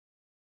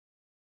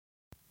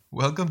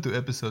Welcome to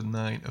episode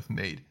 9 of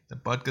Made, the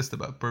podcast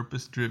about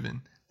purpose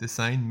driven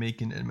design,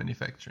 making, and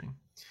manufacturing.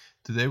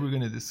 Today we're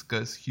going to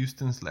discuss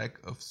Houston's lack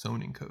of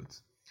zoning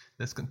codes.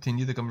 Let's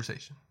continue the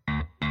conversation.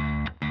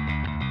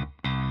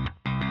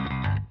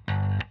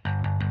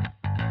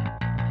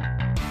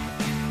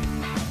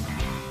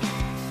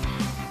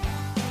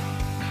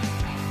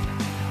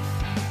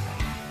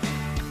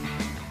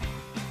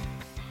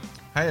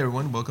 Hi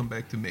everyone, welcome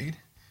back to Made.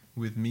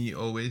 With me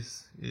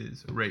always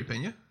is Ray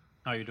Peña,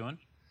 How you doing?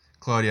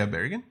 Claudia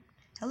Berrigan,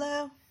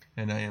 Hello.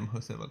 and I am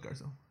Jose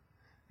Valcarzo.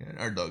 And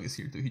our dog is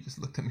here too. He just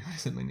looked at me when I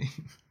said my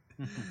name.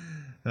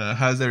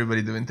 How's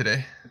everybody doing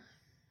today?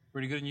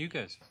 Pretty good, and you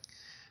guys?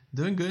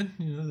 Doing good.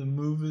 You know, the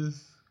move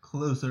is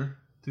closer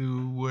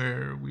to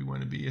where we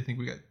want to be. I think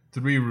we got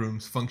 3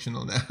 rooms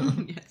functional now.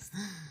 Yes.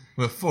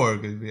 Well, 4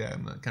 because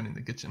I'm not counting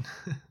the kitchen.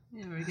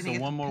 Yeah, we're gonna So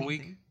get one the more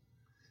painting. week?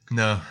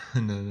 No.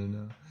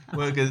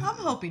 Well, because I'm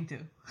hoping to.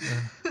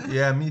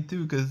 yeah, me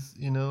too. Because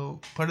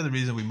part of the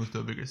reason we moved to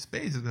a bigger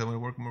space is because I want to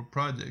work more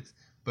projects.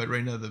 But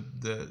right now,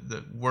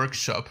 the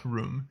workshop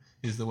room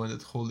is the one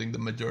that's holding the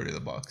majority of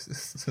the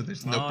boxes. So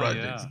there's no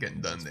projects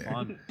getting done there.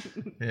 Fun.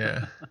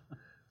 Yeah.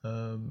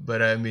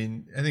 But I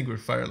mean, I think we're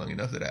far along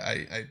enough that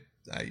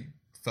I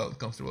felt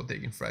comfortable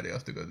taking Friday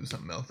off to go do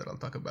something else that I'll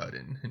talk about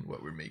in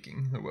what we're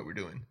making or what we're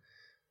doing.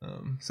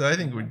 So I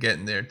think we're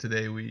getting there.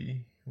 Today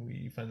we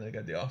finally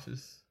got the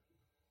office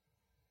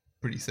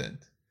pretty set.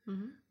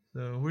 Mm-hmm.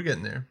 So we're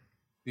getting there.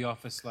 The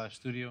office /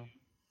 studio.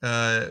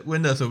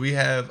 So we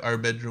have our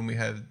bedroom, we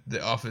have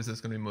the office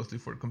that's going to be mostly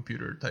for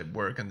computer type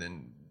work, and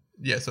then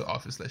so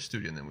office /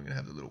 studio, and then we're going to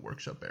have the little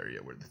workshop area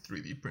where the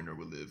 3D printer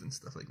will live and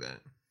stuff like that.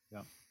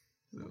 Yeah.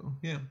 So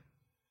yeah.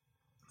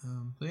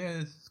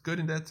 It's good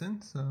in that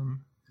sense.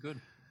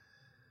 Good.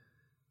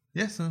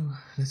 Yeah, so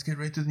let's get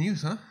right to the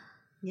news, huh?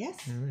 Yes.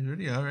 Everybody's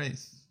ready? All right.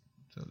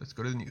 So let's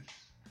go to the news.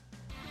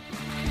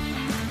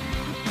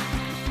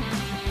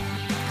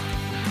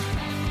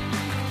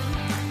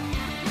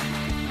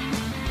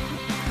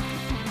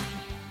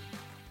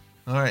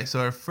 All right, so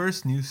our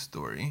first news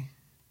story,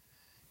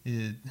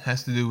 it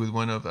has to do with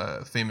one of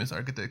famous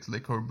architects, Le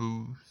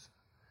Corbusier's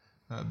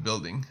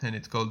building, and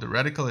it's called "The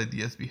Radical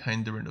Ideas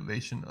Behind the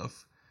Renovation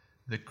of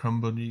the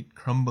Crumbling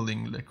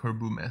Le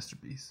Corbusier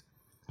Masterpiece."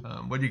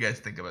 What do you guys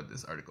think about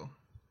this article?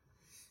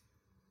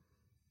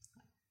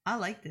 I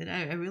liked it.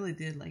 I really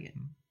did like it.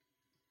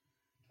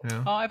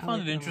 Yeah, Oh, I I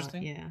found liked it a lot.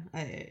 interesting. Yeah.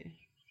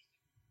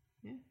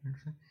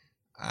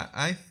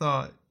 I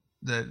thought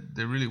that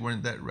there really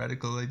weren't that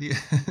radical ideas.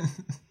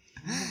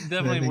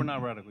 Definitely, we're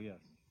not radical, yes.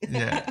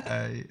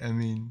 Yeah, I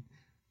mean,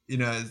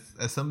 as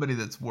somebody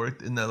that's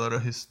worked in a lot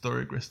of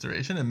historic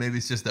restoration, and maybe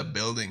it's just the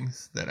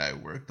buildings that I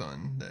worked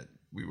on that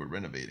we were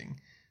renovating,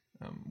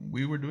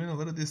 we were doing a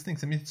lot of these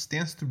things. I mean, it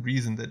stands to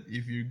reason that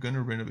if you're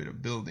gonna renovate a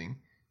building,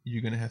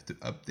 you're gonna have to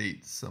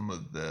update some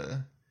of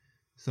the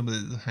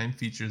design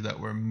features that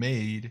were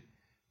made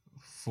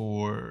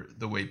for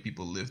the way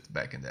people lived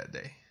back in that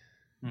day.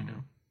 Mhm. You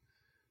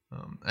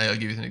know, I'll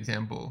give you an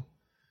example.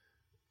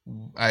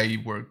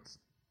 I worked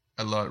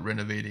a lot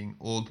renovating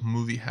old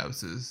movie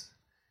houses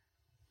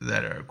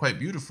that are quite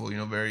beautiful,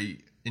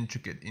 very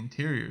intricate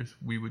interiors.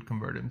 We would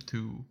convert them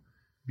to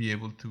be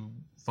able to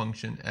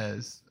function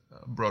as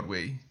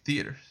Broadway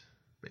theaters,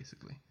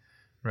 basically,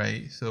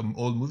 right? So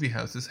old movie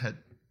houses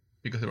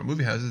because they were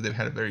movie houses, they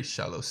had a very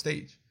shallow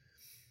stage.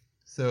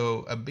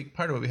 So a big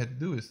part of what we had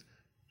to do is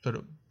sort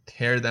of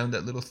tear down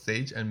that little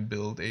stage and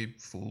build a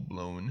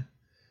full-blown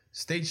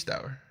stage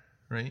tower,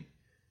 right?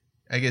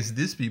 I guess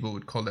these people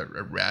would call that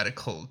a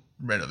radical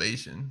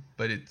renovation,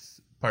 but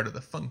it's part of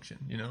the function,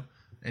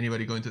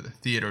 Anybody going to the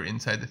theater,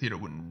 inside the theater,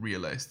 wouldn't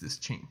realize this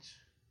change.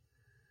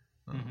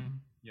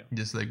 Yeah.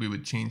 Just like we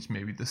would change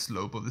maybe the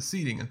slope of the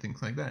seating and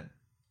things like that.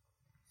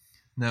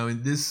 Now,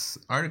 in this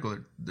article,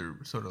 they're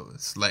sort of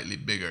slightly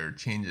bigger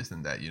changes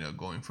than that,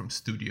 going from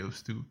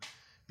studios to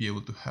be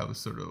able to house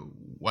sort of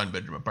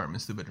 1-bedroom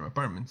apartments, 2-bedroom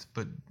apartments.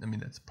 But, I mean,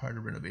 that's part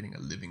of renovating a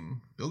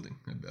living building,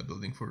 a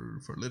building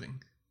for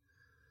living.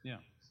 Yeah.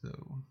 So,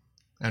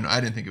 and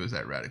I didn't think it was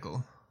that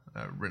radical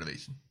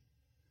renovation.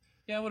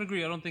 Yeah, I would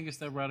agree. I don't think it's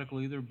that radical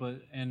either.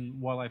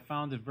 And while I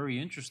found it very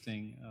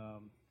interesting,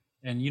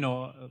 and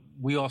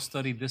we all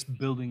studied this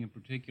building in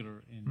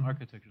particular in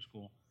architecture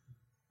school.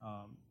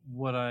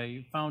 What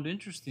I found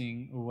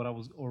interesting,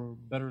 or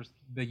better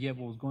yet,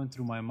 what was going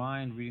through my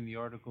mind reading the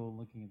article,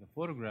 looking at the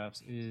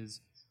photographs, is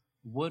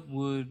what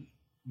would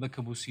Le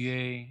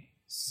Corbusier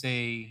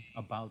say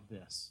about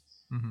this?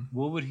 Mm-hmm.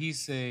 What would he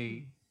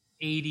say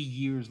 80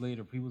 years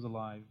later if he was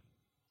alive?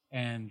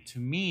 And to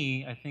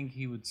me, I think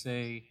he would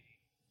say,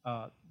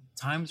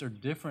 times are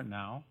different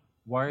now.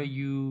 Why are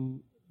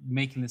you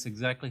making this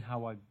exactly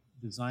how I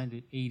designed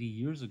it 80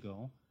 years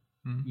ago?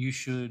 Mm-hmm. You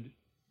should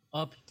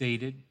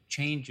update it,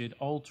 change it,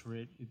 alter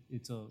it.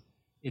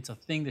 It's a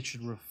thing that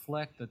should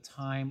reflect the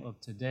time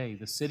of today.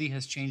 The city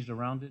has changed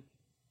around it,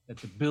 that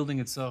the building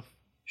itself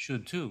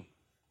should too.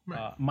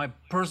 Right. My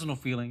personal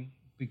feeling,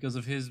 because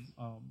of his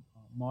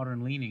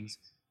modern leanings,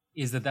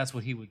 is that that's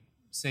what he would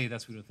say.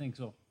 That's what he would think.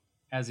 So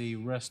as a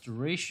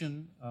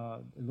restoration,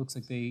 it looks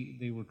like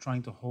they were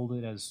trying to hold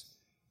it as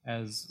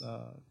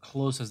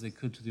close as they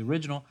could to the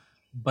original.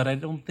 But I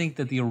don't think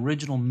that the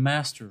original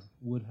master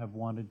would have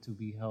wanted to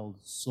be held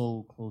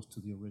so close to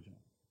the original.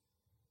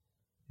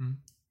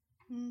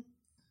 Mm.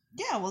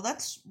 Yeah, well,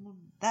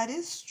 that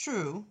is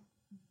true,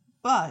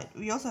 but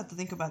we also have to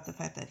think about the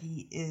fact that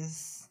he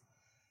is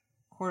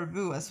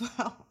Corbu as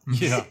well.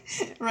 Yeah.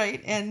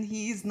 Right, and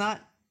he's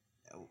not.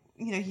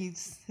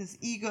 He's his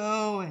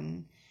ego,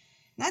 and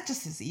not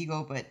just his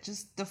ego, but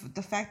just the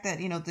fact that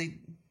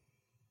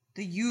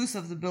the use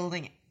of the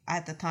building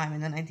at the time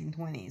in the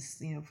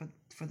 1920s,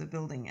 for the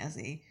building as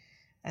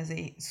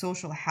a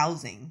social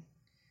housing.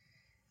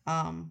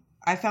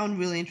 I found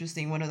really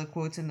interesting one of the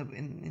quotes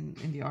in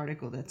the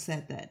article that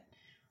said that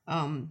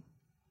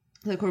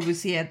Le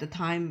Corbusier at the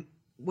time,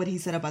 what he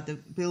said about the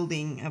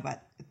building, about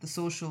the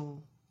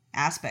social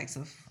aspects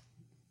of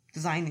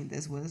designing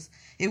this was,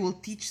 it will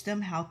teach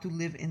them how to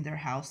live in their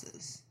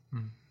houses.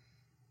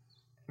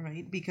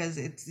 Right, because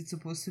it's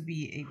supposed to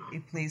be a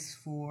place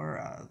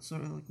for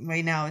sort of,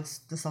 right now it's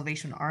the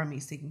Salvation Army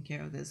is taking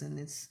care of this, and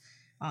it's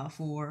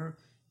for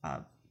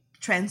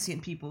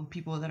transient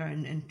people that are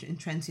in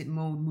transient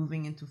mode,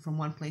 moving from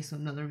one place to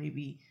another,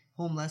 maybe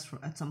homeless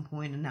at some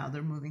point, and now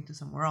they're moving to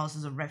somewhere else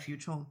as a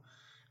refuge home.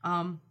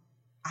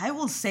 I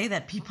will say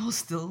that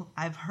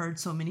I've heard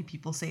so many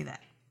people say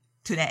that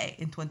today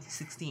in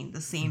 2016,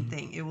 the same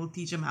thing. It will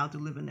teach them how to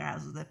live in their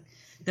houses. That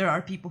there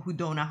are people who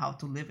don't know how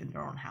to live in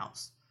their own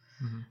house,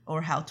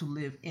 or how to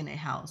live in a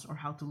house, or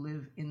how to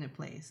live in a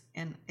place.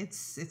 And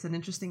it's an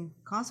interesting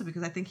concept,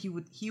 because I think he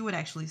would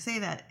actually say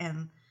that.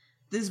 And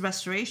this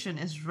restoration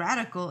is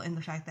radical in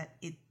the fact that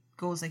it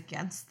goes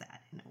against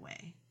that in a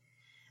way.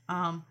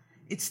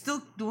 It's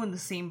still doing the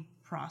same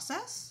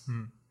process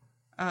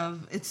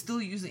of, it's still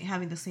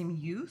having the same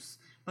use,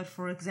 but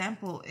for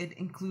example, it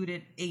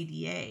included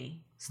ADA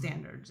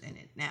standards in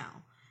it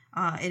now.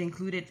 It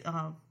included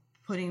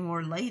putting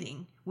more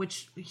lighting,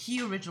 which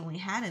he originally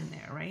had in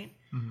there, right?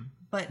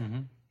 But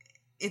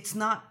it's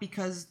not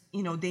because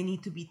they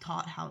need to be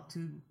taught how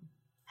to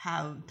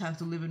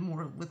live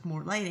with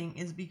more lighting.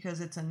 Is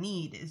because it's a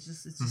need. It's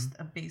just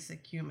a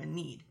basic human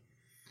need.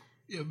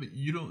 Yeah, but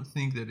you don't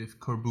think that if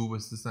Corbu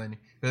was designing,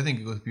 I think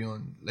it goes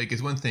beyond. Like,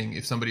 it's one thing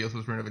if somebody else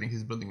was renovating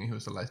his building and he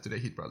was alive today,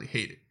 he'd probably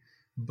hate it.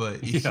 But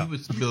if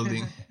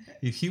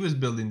he was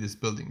building this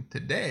building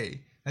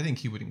today, I think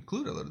he would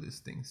include a lot of these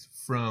things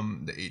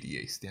from the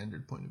ADA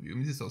standard point of view. I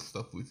mean, this is all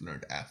stuff we've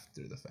learned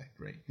after the fact,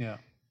 right? Yeah.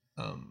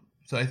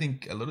 So I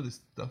think a lot of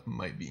this stuff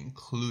might be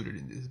included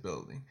in this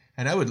building,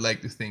 and I would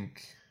like to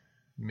think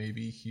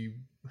maybe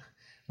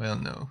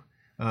no.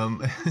 I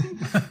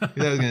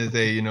was gonna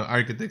say,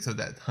 architects of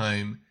that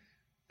time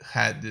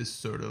had this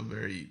sort of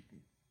very,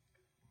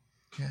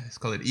 let's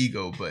call it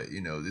ego, but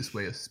this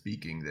way of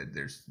speaking that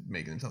they're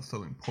making themselves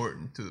so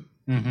important to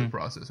the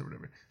process or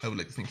whatever. I would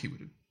like to think he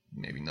would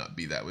maybe not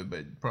be that way,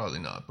 but probably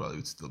not. Probably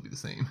would still be the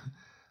same.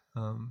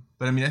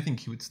 But I mean, I think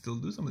he would still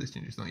do some of these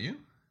changes, don't you?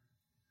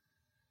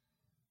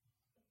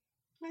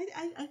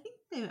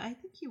 I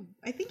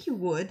think he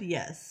would,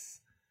 yes.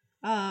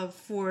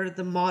 For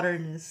the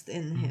modernist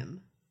in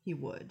him, he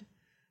would.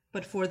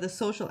 But for the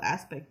social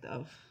aspect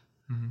of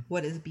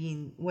what is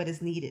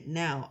needed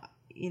now,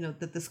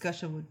 the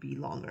discussion would be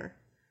longer.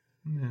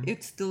 Yeah.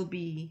 It'd still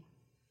be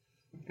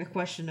a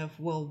question of,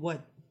 well,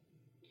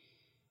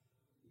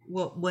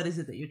 what is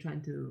it that you're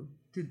trying to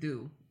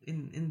do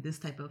in this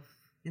type of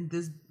in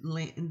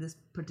this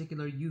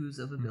particular use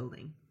of a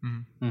building.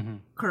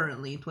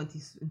 Currently in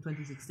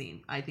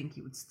 2016, I think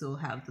he would still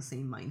have the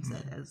same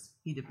mindset as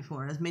he did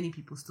before, as many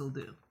people still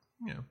do.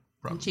 Yeah,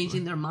 probably. And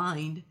changing their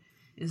mind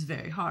is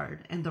very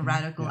hard, and the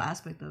radical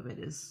aspect of it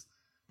is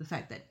the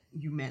fact that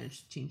you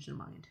manage to change their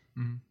mind.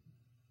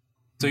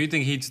 So you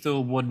think he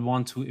still would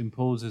want to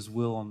impose his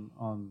will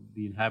on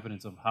the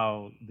inhabitants of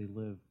how they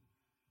live?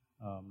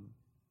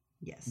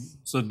 Yes.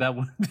 So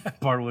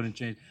that part wouldn't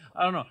change.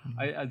 I don't know.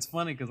 It's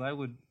funny because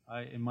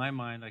in my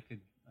mind I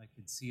could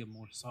see a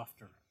more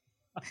softer,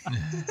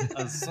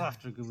 a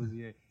softer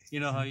Corbusier. You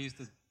know how he used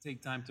to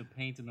take time to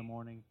paint in the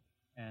morning,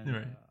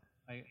 and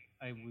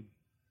I would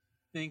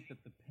think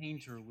that the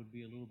painter would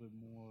be a little bit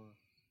more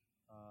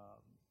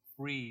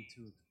free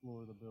to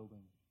explore the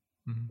building.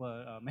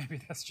 But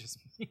maybe that's just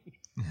me.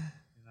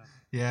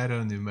 Yeah, I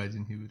don't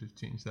imagine he would have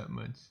changed that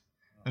much.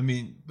 I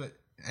mean, but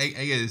I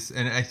guess,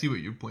 and I see what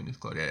your point is,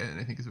 Claudia, and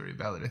I think it's very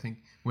valid. I think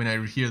when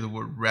I hear the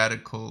word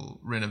radical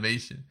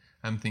renovation,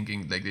 I'm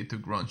thinking like they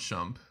took Grand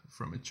Champ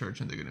from a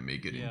church and they're gonna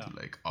make it into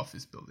like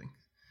office building.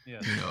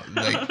 Yeah.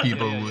 Like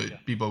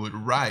people would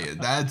riot.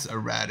 That's a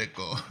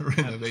radical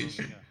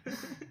renovation.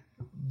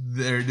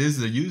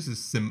 The use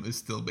is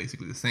still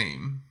basically the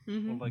same.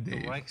 Well, like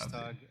the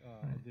Reichstag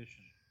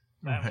edition.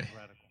 That was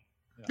radical.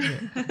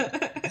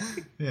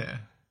 Yeah.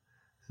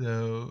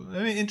 So, I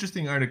mean,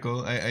 interesting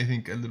article. I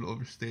think a little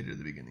overstated at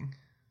the beginning.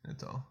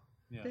 That's all.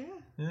 Yeah.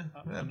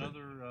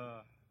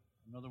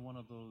 Another one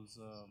of those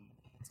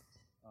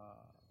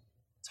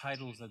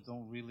titles that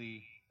don't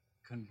really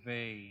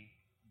convey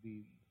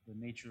the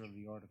nature of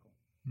the article.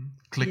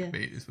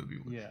 Clickbait is what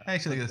people. Yeah,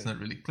 Actually, that's clickbait. not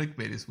really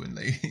clickbait. Is when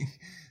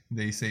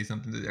they say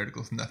something that the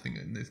article's nothing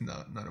and it's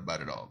not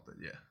about it all. But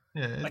yeah,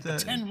 Like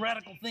it's the 10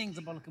 radical things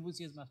about Le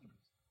Corbusier's masterpiece.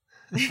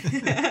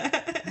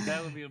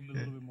 That would be a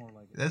little bit more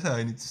like it. That's how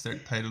I need to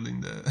start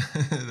titling the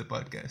the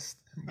podcast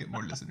and get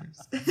more listeners.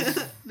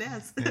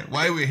 Yes. Yeah,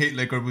 why we hate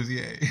Le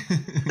Corbusier,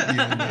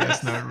 even though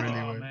that's not really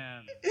Oh what.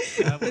 man,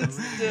 that would Let's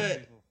really do get it.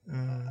 people.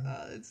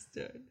 It's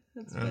good.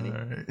 That's All funny.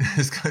 right,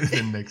 let's go to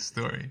the next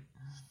story.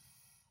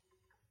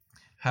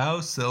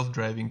 How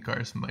self-driving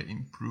cars might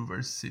improve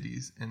our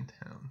cities and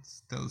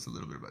towns. Tell us a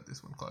little bit about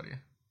this one, Claudia.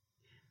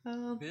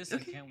 This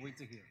Okay. I can't wait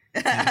to hear.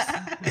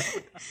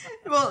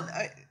 Well,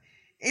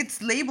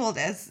 it's labeled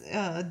as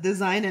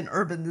design and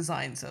urban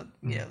design. So,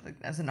 you know, like,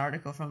 as an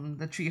article from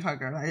the Tree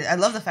Hugger. I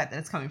love the fact that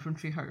it's coming from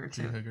Tree Hugger,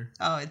 too. Tree Hugger.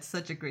 Oh, it's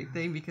such a great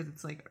thing because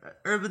it's like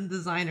Urban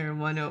Designer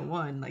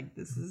 101. Like,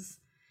 this is,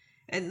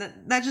 and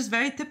not just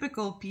very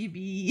typical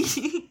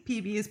PB.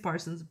 PB is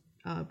Parsons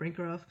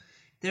Brinkerhoff.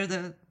 They're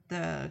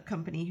the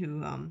company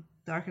who,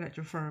 the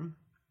architecture firm,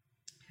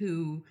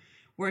 who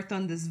worked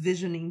on this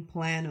visioning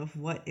plan of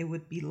what it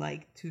would be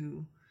like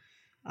to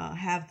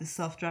have the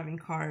self-driving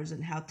cars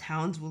and how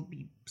towns will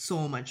be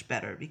so much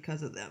better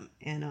because of them.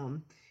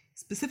 And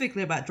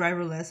specifically about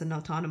driverless and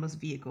autonomous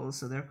vehicles.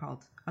 So they're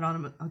called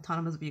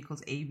autonomous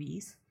vehicles,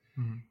 AVs,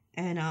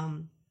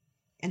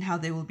 and how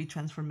they will be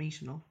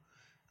transformational.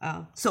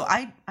 So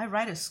I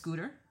ride a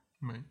scooter.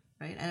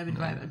 Right, and I've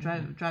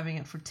been driving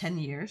it for 10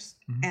 years,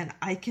 and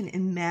I can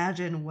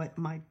imagine what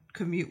my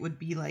commute would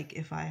be like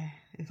if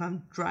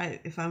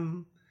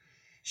I'm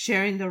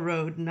sharing the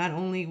road not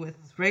only with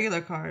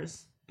regular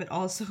cars but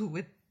also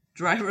with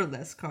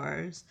driverless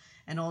cars,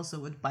 and also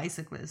with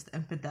bicyclists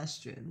and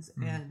pedestrians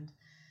and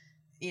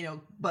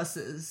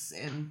buses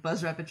and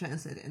bus rapid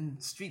transit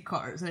and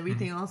streetcars and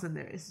everything else in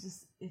there.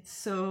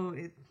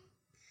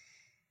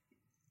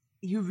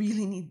 You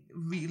really need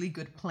really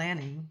good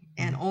planning,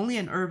 and only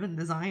an urban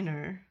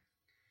designer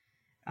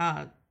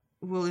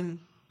will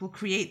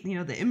create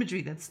the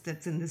imagery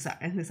that's in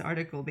this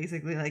article.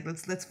 Basically, like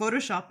let's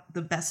Photoshop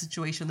the best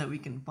situation that we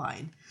can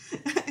find,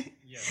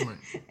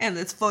 and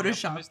let's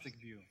Photoshop The optimistic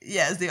view.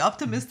 Yes, the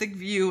optimistic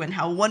view and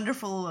how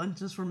wonderful and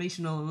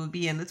transformational it will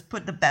be, and let's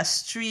put the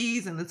best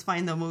trees and let's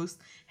find the most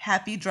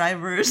happy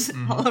drivers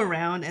all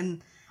around,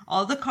 and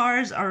all the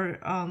cars are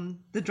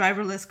the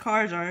driverless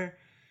cars are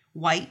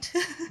white.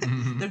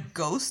 They're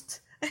ghosts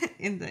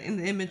in the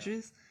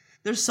images.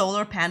 There's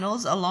solar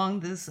panels along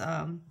this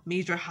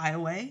major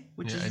highway,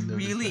 which is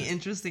really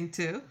interesting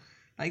too.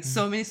 Like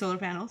so many solar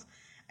panels.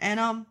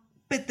 And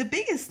but the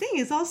biggest thing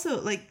is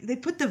also like they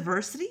put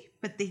diversity,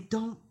 but they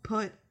don't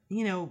put,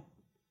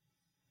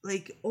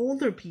 like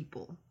older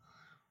people.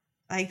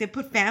 Like they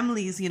put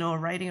families,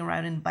 riding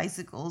around in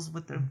bicycles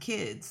with their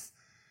kids.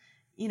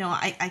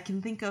 I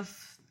can think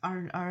of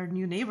our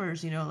new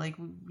neighbors, like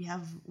we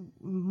have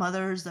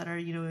mothers that are,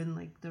 in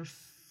like their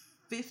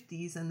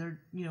 50s, and they're,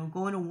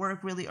 going to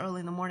work really early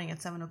in the morning at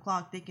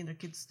 7:00, taking their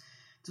kids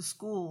to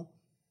school,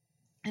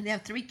 and they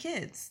have 3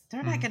 kids.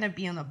 They're not going to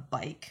be on a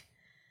bike.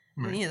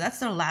 Right. And, that's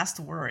their last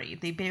worry.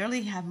 They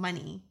barely have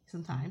money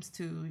sometimes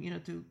to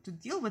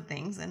deal with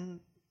things. And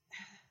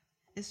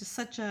it's just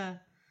such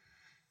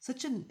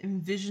an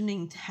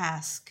envisioning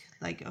task,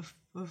 like of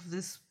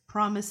this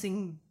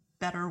promising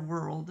better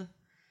world.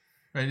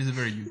 Right, it's a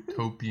very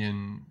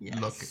utopian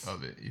look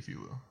of it, if you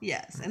will.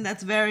 Yes, and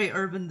that's very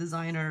urban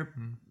designer,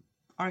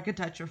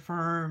 architecture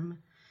firm,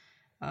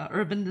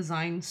 urban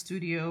design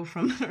studio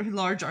from a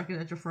large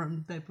architecture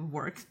firm type of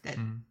work.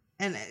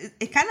 And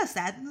it kind of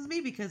saddens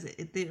me because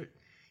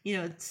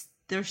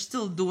they're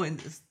still doing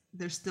this.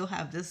 They still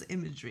have this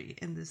imagery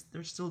and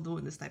they're still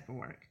doing this type of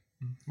work.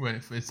 Well,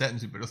 if it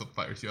saddens you, but also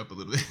fires you up a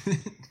little bit.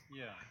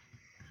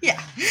 Yeah.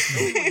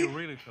 Tell me what you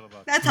really feel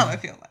about That's how I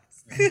feel about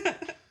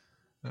it.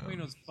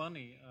 Well, it's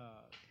funny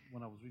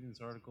when I was reading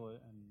this article, and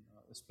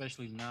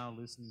especially now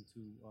listening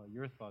to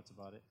your thoughts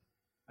about it,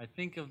 I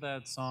think of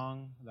that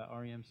song, that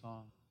REM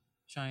song,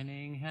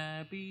 "Shining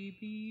Happy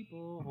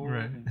People."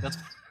 Right. That's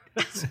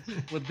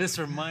what this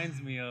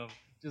reminds me of.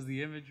 Just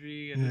the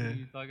imagery and everything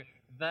you talk.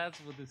 That's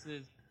what this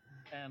is,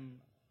 and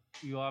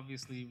you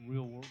obviously the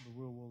real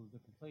world is a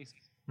different place.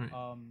 Right.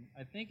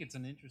 I think it's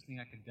an interesting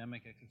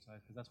academic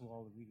exercise because that's what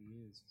all it really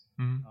is.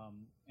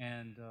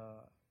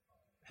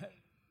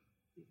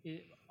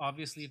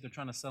 Obviously, if they're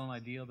trying to sell an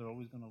idea, they're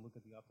always going to look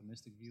at the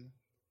optimistic view.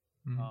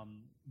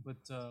 But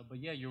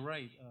yeah, you're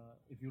right.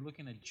 If you're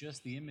looking at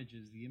just the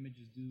images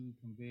do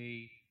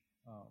convey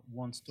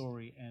one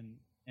story, and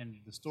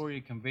the story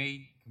it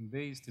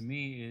conveys to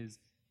me is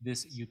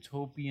this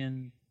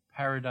utopian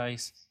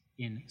paradise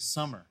in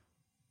summer.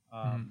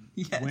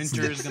 Yes.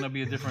 Winter is going to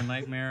be a different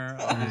nightmare,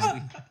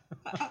 obviously.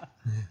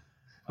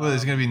 Well,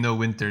 there's going to be no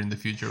winter in the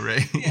future,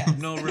 right? Yes.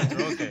 No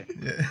winter, okay.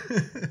 Yeah.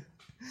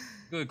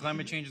 Good,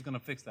 climate change is going to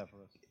fix that for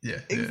us. Yeah.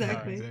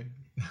 Exactly.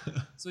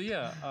 Exactly. So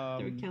yeah.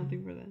 They're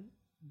accounting for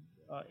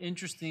that.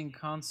 Interesting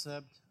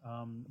concept,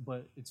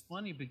 but it's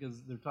funny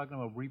because they're talking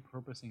about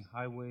repurposing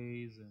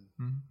highways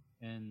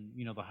and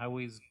the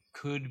highways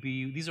could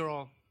be. These are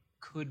all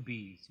could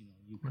be. You know,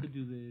 you could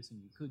do this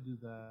and you could do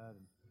that,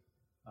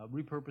 and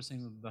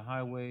repurposing the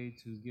highway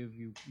to give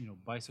you, you know,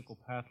 bicycle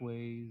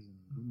pathways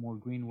and more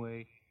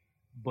greenway.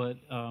 But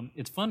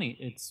it's funny.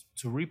 It's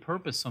to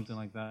repurpose something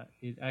like that.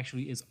 It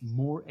actually is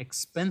more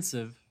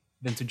expensive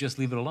than to just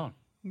leave it alone.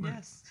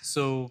 Yes.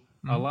 So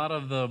a lot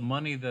of the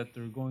money that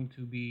they're going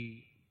to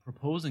be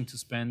proposing to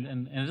spend,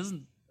 and it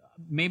doesn't.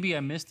 Maybe I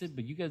missed it,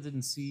 but you guys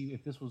didn't see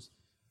if this was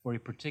for a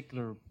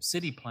particular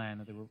city plan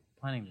that they were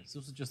planning this.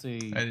 This was just a.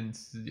 I didn't.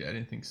 Yeah, I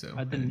didn't think so.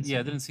 I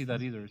didn't see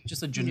that either. It's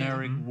just a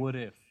generic what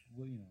if.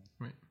 You know.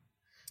 Right.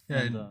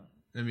 Yeah. And,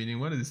 I mean, in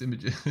one of these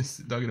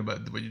images, talking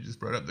about what you just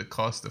brought up, the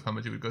cost of how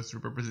much it would cost to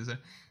repurpose this.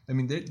 I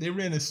mean, they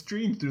ran a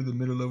stream through the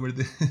middle of where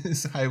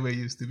this highway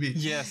used to be.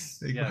 Yes.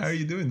 Like, yes. how are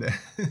you doing that?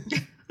 Yeah.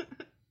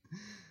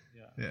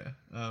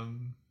 Yeah.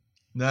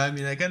 No, I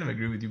mean, I kind of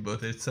agree with you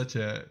both. It's such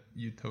a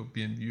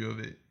utopian view of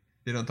it.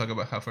 They don't talk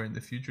about how far in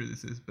the future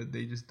this is, but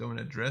they just don't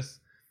address.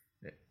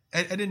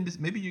 I didn't.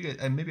 Maybe you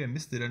guys. Maybe I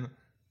missed it. I don't know.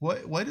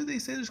 Why do they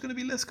say there's going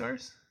to be less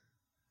cars?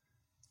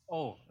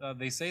 Oh,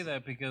 they say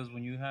that because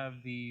when you have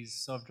these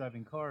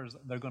self-driving cars,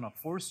 they're going to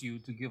force you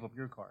to give up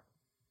your car.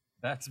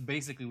 That's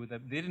basically what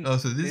that. They didn't. Oh,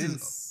 so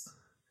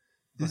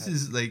this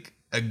is like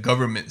a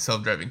government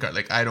self-driving car.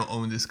 Like, I don't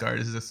own this car.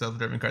 This is a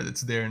self-driving car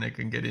that's there, and I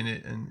can get in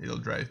it, and it'll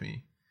drive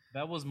me.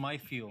 That was my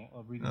feel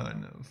of reading. Oh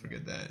no,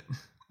 forget that.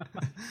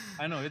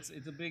 I know it's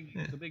a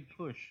big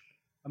push.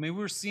 I mean,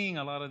 we're seeing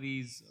a lot of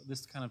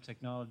this kind of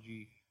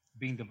technology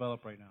being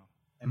developed right now,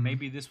 and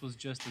maybe this was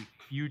just a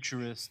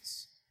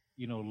futurist's,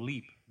 you know,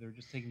 leap. They're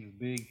just taking this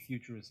big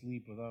futurist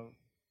leap without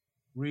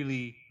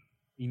really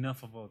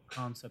enough of a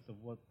concept of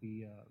what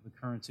the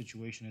current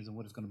situation is and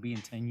what it's going to be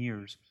in 10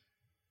 years.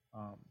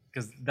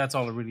 Because that's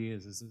all it really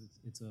is.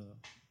 It's a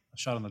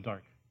shot in the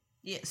dark.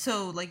 Yeah.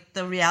 So like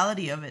the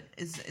reality of it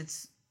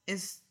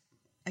is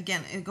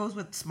again, it goes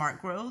with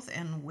smart growth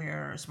and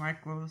where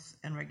smart growth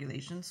and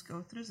regulations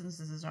go through. Since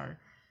this is our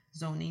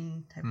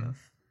zoning type of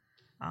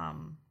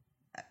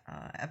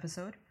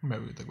episode,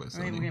 Maybe we talk about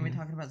right? We're going to be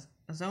talking about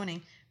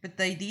zoning, but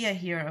the idea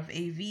here of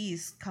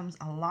AVs comes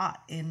a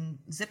lot in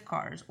zip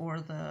cars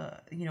or the,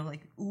 you know,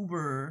 like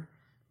Uber,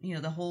 you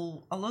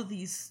know, all of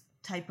these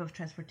type of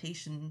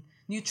transportation,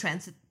 new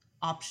transit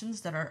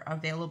options that are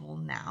available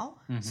now.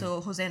 So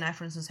Jose and I,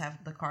 for instance,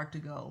 have the car to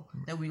go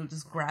that we'll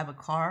just grab a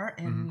car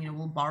and you know,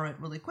 we'll borrow it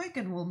really quick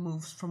and we'll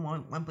move from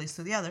one place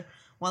to the other.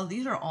 While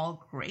these are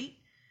all great,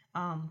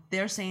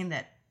 they're saying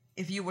that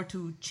if you were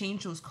to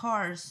change those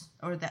cars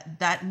or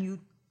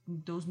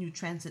those new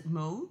transit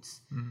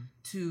modes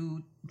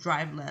to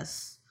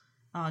driverless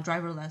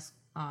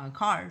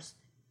cars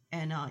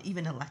and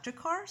even electric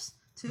cars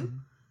too,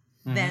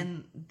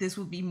 then this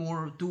would be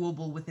more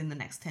doable within the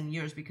next 10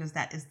 years because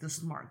that is the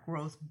smart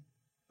growth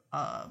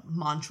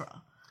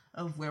mantra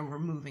of where we're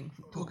moving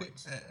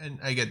towards. Okay, and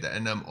I get that,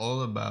 and I'm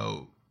all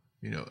about,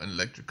 you know, an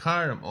electric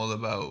car. I'm all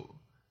about,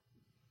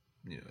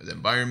 you know, the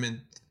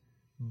environment,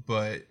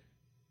 but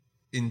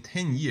in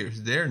 10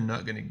 years, they're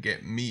not going to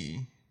get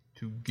me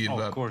to give up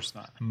of course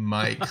not.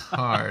 my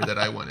car that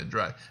I want to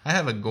drive. I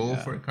have a goal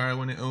for a car I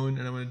want to own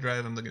and I want to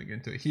drive. I'm not going to get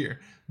into it here.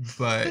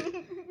 But,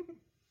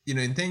 you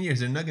know, in 10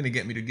 years, they're not going to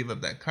get me to give up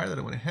that car that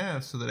I want to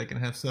have so that I can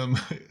have some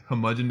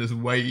homogeneous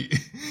white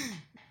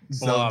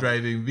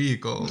self-driving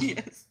vehicle.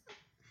 Yes.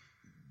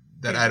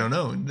 That I don't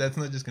know. That's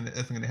not going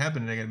to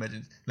happen. And I can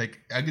imagine, like,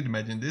 I could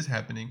imagine this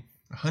happening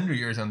 100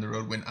 years on the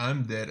road when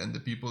I'm dead and the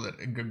people that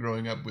are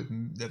growing up with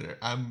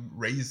I'm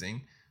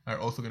raising are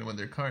also going to want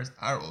their cars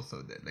are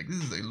also dead. Like, this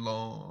is a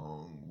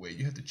long way.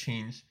 You have to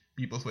change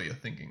people's way of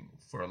thinking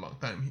for a long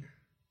time here.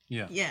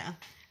 Yeah. Yeah.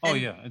 Oh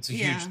yeah, it's a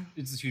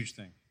huge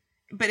thing.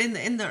 But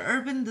in the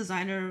urban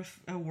designer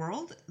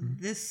world,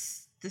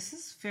 this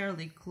is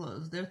fairly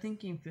close. They're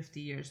thinking 50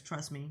 years.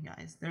 Trust me,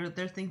 guys.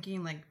 They're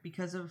thinking, like,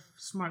 because of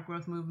smart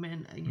growth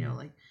movement, you know,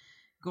 like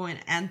going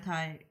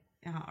anti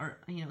or,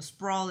 you know,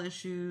 sprawl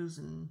issues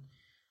and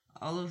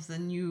all of the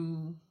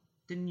new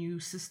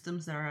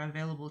systems that are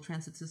available,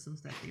 transit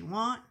systems that they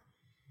want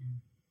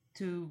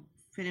to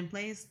fit in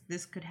place.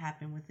 This could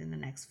happen within the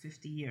next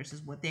 50 years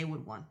is what they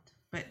would want.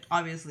 But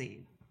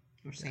obviously,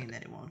 we're saying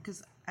that it won't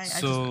because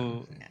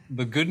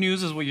the good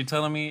news is what you're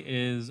telling me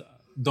is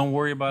don't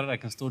worry about it. I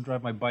can still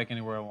drive my bike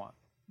anywhere I want.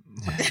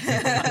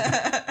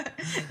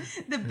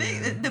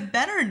 The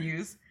better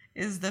news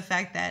is the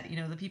fact that, you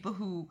know, the people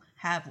who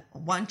have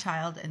one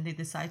child and they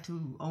decide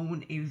to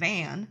own a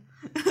van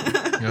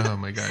Oh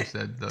my gosh,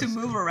 that does to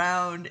move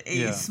around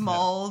a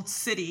small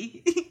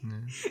city,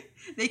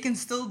 they can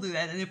still do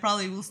that, and they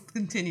probably will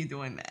continue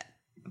doing that.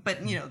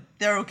 But, you know,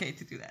 they're okay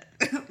to do that.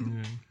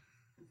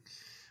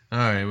 All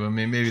right, well,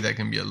 maybe that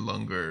can be a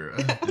longer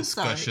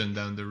discussion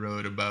down the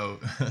road about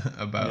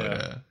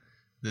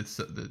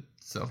the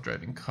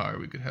self-driving car.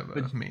 We could have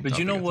a main. But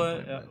you know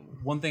what? point,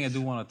 one thing I do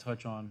want to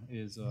touch on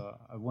is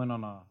I went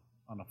on a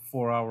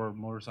 4-hour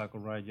motorcycle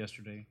ride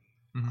yesterday.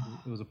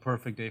 It was a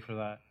perfect day for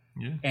that.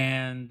 Yeah.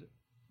 And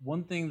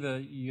one thing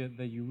that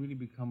you really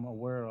become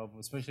aware of,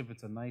 especially if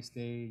it's a nice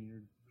day and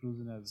you're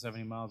cruising at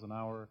 70 miles an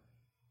hour,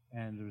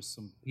 and there's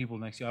some people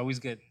next to you. I always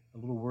get a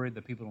little worried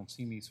that people don't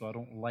see me, so I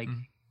don't like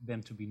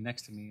them to be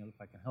next to me if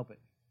I can help it.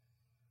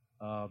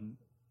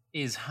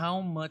 Is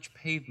how much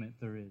pavement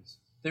there is.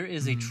 There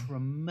is a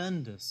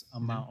tremendous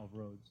amount of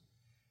roads,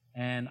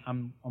 and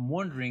I'm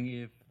wondering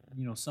if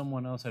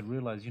someone else had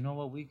realized,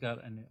 what, we got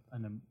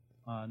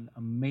an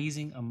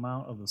amazing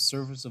amount of the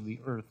surface of the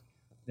earth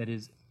that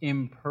is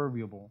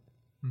impermeable,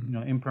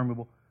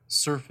 impermeable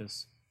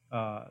surface,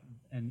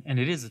 and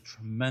it is a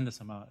tremendous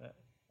amount.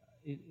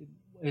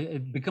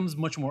 It becomes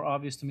much more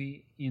obvious to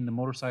me in the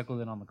motorcycle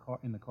than on the car.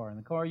 In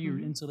the car, you're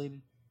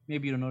insulated.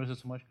 Maybe you don't notice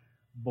it so much.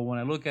 But when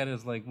I look at it,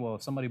 it's like, well,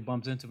 if somebody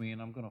bumps into me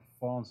and I'm going to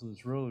fall into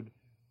this road,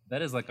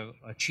 that is like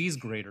a cheese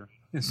grater.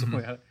 Is the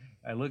way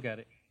I look at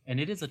it. And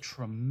it is a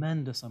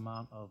tremendous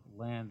amount of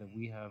land that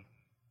we have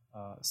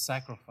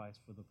sacrificed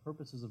for the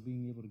purposes of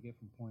being able to get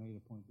from point A to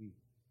point B.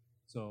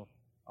 So,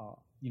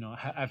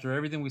 after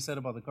everything we said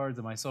about the cars,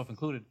 and myself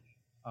included,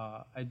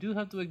 I do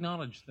have to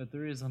acknowledge that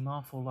there is an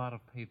awful lot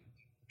of pavement.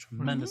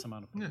 Tremendous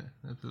amount of pavement.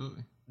 Yeah,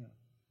 absolutely. Yeah.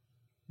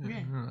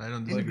 I don't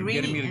And disagree.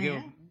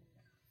 green,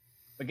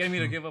 Getting me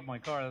to give up my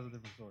car, that's a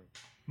different story.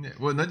 Yeah,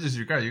 well, not just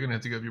your car. You're gonna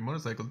have to give up your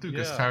motorcycle too.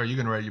 Because how are you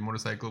gonna ride your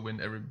motorcycle when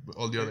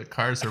all the other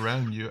cars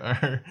around you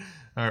are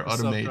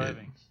automated?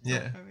 Self-driving.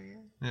 Yeah.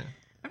 Yeah.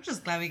 I'm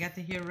just glad we got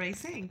to hear Ray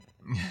sing.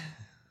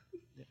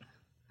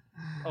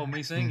 Oh,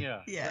 me sing?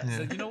 Yeah. Yeah.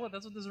 So, you know what?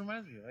 That's what this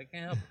reminds me of. I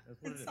can't help it.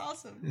 That's what It's it is.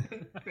 awesome.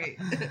 Great.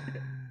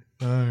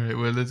 All right.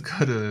 Well, let's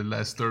go to the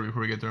last story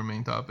before we get to our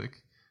main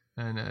topic,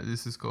 and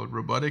this is called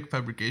Robotic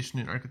Fabrication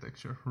in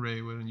Architecture.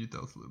 Ray, why don't you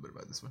tell us a little bit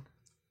about this one?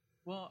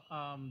 Well,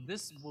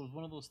 this was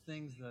one of those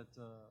things that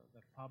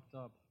popped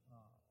up.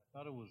 I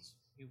thought it was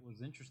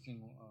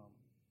interesting.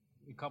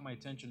 It caught my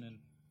attention, and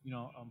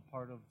I'm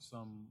part of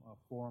some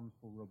forum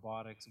for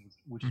robotics,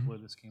 which is where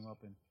this came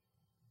up in,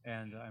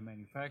 and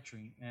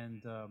manufacturing.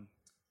 And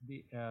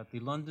the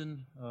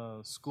London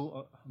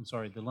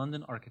the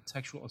London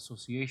Architectural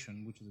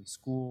Association, which is a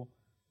school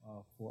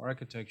for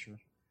architecture,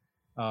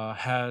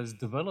 has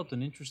developed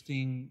an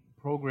interesting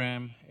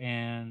program,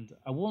 and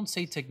I won't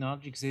say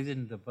technology because they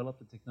didn't develop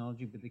the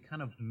technology, but they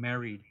kind of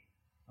married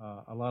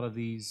a lot of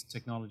these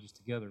technologies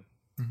together,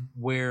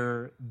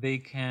 where they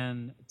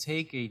can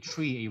take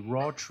a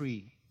raw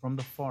tree from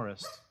the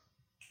forest,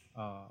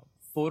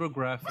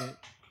 photograph it,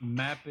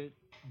 map it,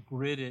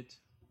 grid it,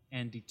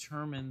 and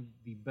determine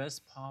the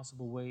best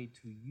possible way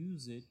to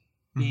use it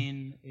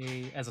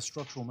as a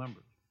structural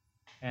member.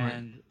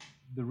 And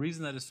the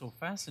reason that is so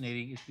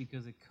fascinating is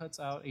because it cuts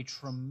out a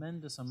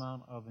tremendous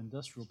amount of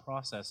industrial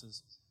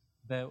processes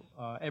that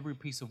every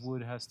piece of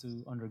wood has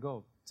to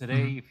undergo.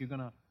 Today, if you're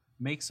going to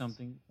make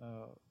something,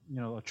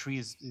 a tree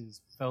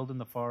is felled in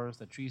the forest,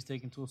 that tree is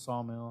taken to a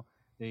sawmill,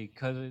 they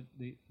cut it,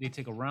 they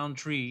take a round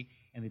tree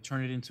and they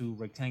turn it into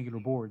rectangular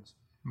boards.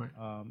 Right.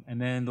 And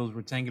then those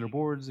rectangular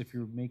boards, if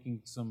you're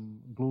making some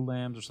glue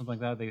lamps or something like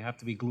that, they have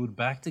to be glued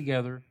back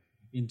together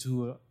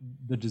into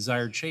the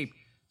desired shape.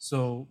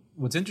 So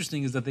what's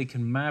interesting is that they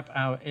can map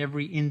out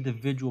every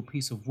individual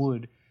piece of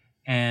wood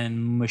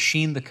and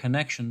machine the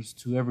connections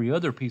to every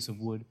other piece of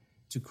wood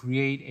to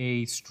create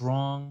a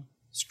strong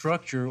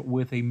structure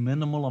with a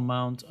minimal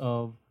amount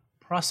of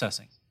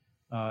processing.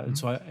 And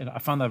so I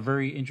found that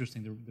very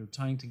interesting. They're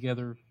tying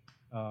together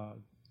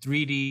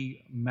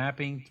 3D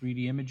mapping,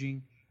 3D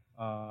imaging,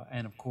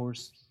 and of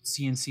course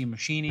CNC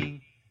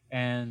machining,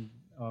 and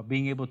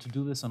being able to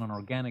do this on an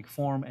organic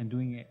form and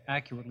doing it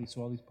accurately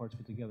so all these parts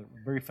fit together.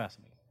 Very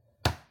fascinating.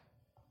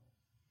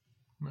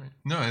 Right.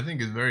 No, I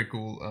think it's very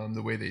cool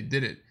the way they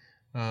did it.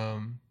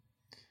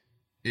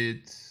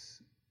 It's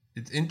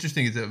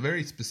interesting. It's a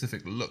very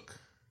specific look.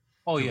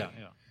 Oh yeah.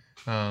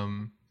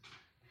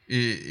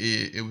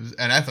 It was,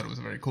 and I thought it was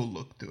a very cool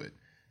look to it,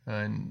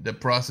 and the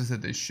process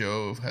that they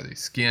show of how they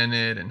scan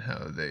it and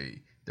how the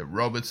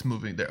robot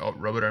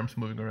arms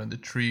moving around the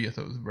tree. I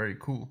thought it was very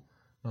cool.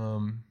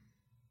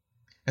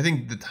 I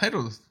think the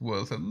title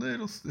was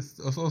it's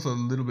also a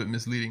little bit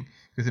misleading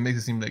because it makes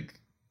it seem like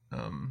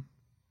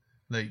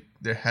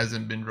there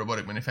hasn't been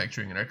robotic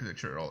manufacturing in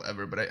architecture at all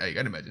ever, but I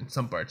can imagine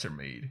some parts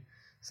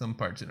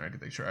in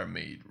architecture are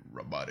made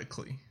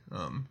robotically.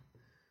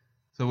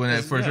 So when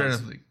I first read it, I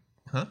was like,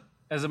 huh?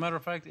 As a matter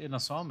of fact, in a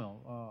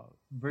sawmill,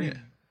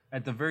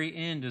 at the very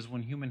end is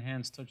when human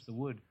hands touch the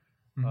wood.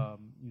 The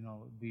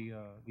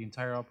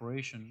entire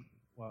operation,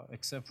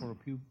 except for a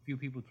few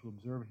people to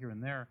observe here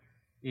and there,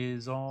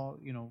 is all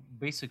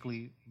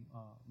basically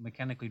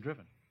mechanically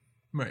driven.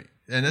 Right,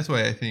 and that's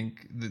why I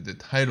think the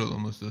title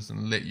almost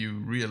doesn't let you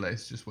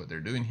realize just what they're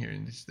doing here,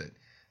 and just that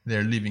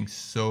they're leaving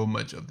so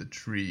much of the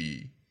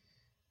tree,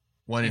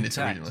 one in its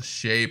original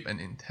shape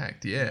and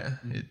intact. Yeah,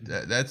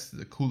 that's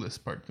the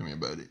coolest part to me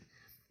about it,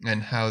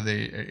 and how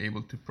they are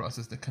able to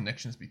process the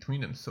connections between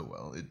them so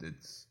well.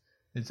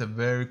 It's a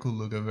very cool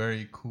look, a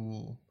very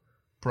cool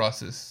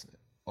process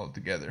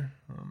altogether.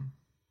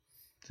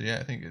 So yeah,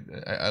 I think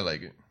I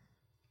like it.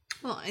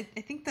 Well, I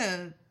think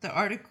the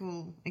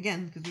article,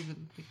 again, because we've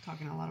been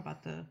talking a lot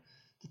about the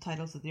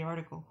titles of the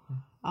article,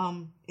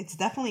 it's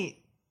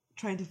definitely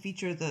trying to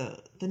feature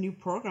the new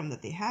program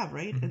that they have,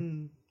 right?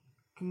 And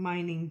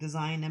combining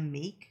design and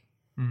make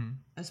Mm-hmm.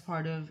 as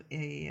part of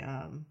a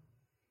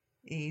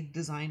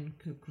design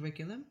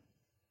curriculum,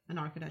 an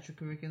architecture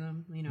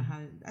curriculum. You know, how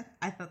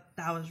I thought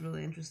that was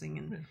really interesting,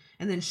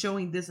 and then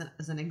showing this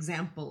as an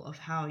example of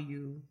how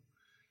you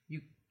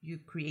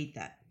create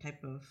that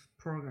type of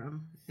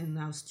program, and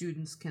how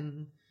students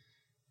can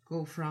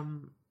go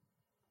from,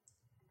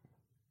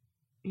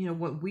 you know,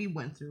 what we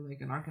went through,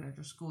 like an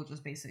architecture school,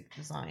 just basic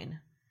design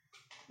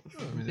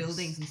for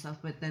buildings and stuff,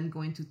 but then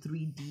going to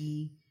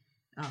 3D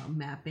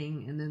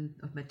mapping and then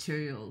of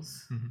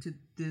materials to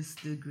this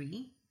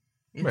degree.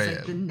 It's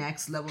like the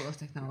next level of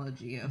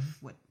technology of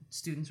what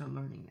students are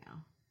learning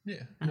now.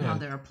 Yeah. And how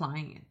they're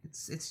applying it.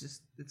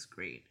 It's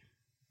great.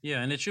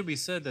 Yeah, and it should be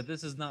said that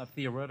this is not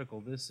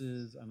theoretical. This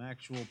is an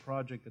actual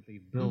project that they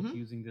built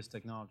using this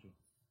technology.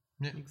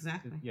 Yeah.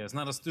 Exactly. Yeah, it's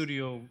not a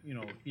studio, you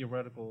know,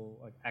 theoretical,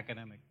 like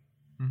academic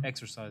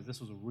exercise. This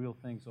was a real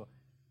thing. So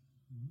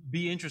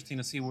be interesting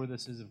to see where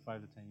this is in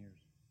 5 to 10 years.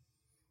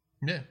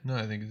 Yeah, no,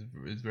 I think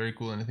it's very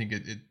cool, and I think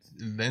it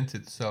lends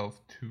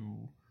itself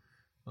to,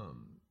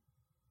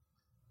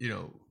 you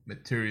know,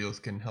 materials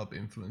can help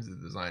influence the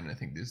design. And I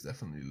think this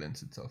definitely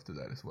lends itself to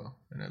that as well,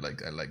 and I like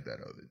that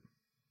of it.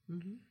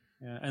 Mm-hmm.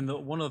 Yeah, and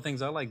one of the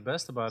things I like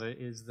best about it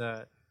is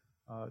that,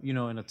 you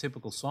know, in a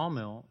typical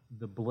sawmill,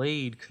 the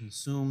blade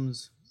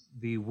consumes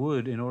the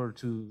wood in order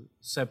to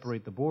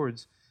separate the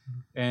boards,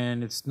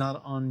 and it's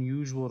not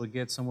unusual to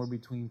get somewhere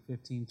between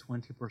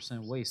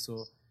 15-20% waste.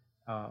 So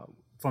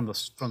from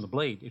the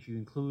blade, if you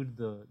include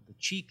the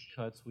cheek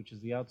cuts, which is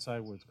the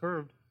outside where it's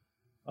curved,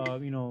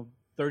 you know,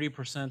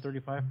 30%,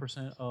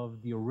 35%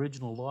 of the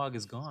original log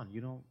is gone.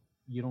 You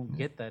don't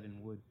get that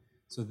in wood.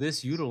 So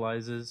this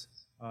utilizes,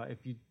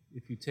 if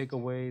you take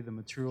away the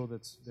material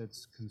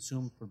that's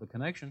consumed for the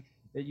connection,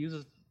 it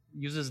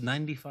uses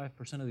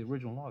 95% of the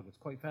original log. It's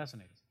quite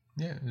fascinating.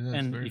 Yeah, that's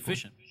and very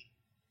efficient.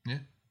 Cool.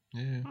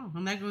 Yeah. Oh,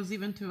 and that goes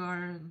even to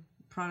our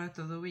product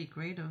of the week,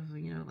 right? Of,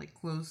 you know, like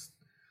closed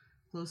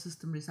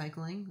system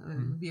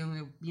recycling,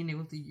 being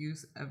able to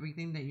use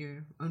everything that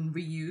you're on,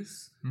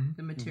 reuse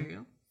the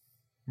material.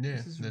 Yeah,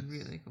 this is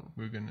really cool.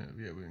 We're gonna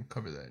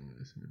cover that in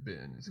a bit,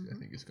 and I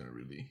think it's gonna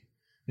really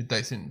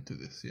dice into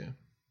this.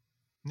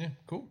 Yeah,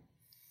 cool.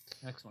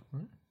 Excellent.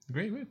 All right.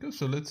 Great, cool.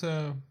 So that's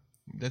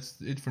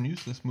it for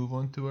news. Let's move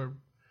on to our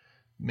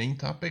main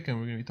topic, and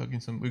we're gonna be talking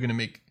we're gonna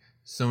make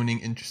zoning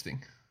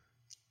interesting.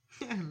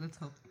 Yeah, let's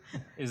hope.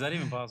 Is that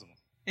even possible?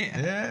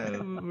 Yeah,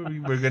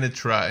 we're gonna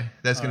try.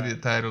 That's gonna be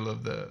the title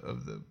of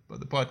the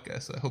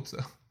podcast. So I hope so.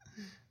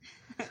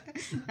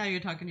 Now you're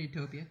talking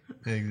utopia.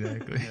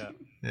 Exactly.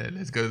 Yeah.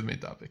 Let's go to the main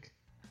topic.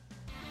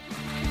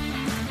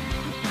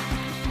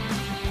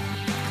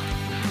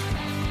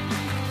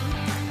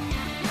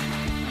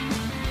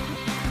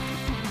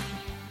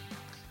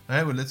 All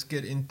right. Well, let's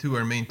get into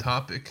our main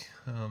topic.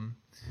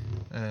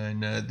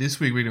 And this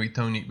week we're gonna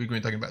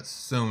be talking about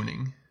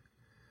zoning.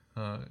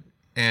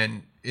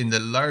 And in the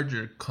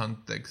larger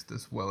context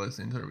as well as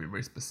in sort of a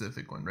very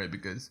specific one, right?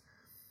 Because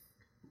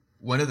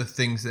one of the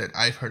things that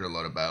I've heard a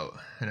lot about,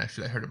 and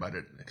actually I heard about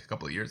it like a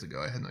couple of years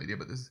ago, I had no idea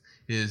about this,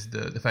 is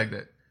the fact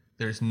that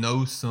there's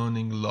no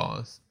zoning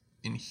laws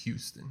in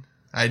Houston.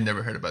 I'd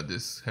never heard about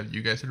this. Have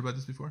you guys heard about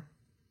this before?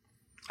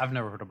 I've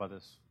never heard about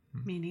this.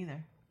 Me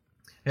neither.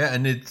 Yeah,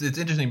 and it's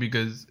interesting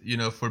because, you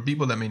know, for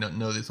people that may not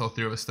know this, all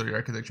three of us study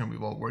architecture and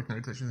we've all worked in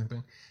architecture and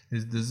something,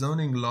 is the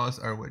zoning laws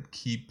are what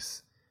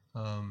keeps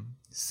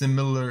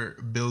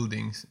similar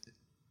buildings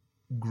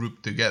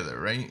grouped together,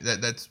 right?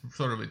 That's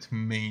sort of its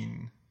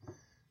main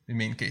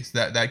case.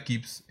 That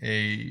keeps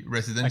a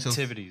residential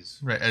activities,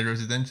 right, a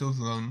residential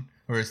zone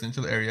or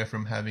residential area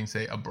from having,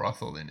 say, a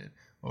brothel in it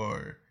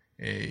or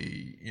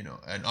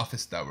an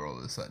office tower all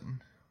of a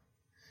sudden.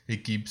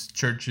 It keeps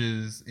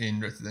churches in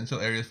residential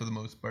areas for the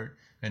most part,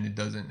 and it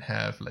doesn't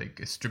have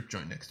like a strip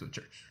joint next to a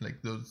church.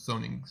 Like those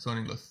zoning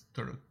laws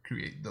sort of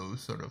create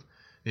those sort of.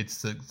 It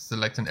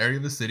selects an area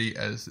of the city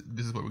as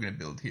this is what we're going to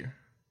build here.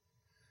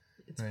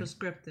 It's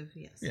prescriptive,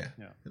 yes. Yeah.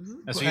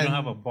 Mm-hmm. And so you don't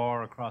have a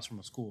bar across from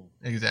a school.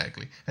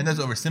 Exactly. And that's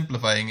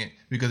oversimplifying it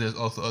because there's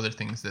also other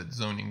things that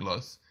zoning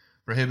laws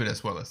prohibit,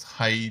 as well as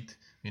height,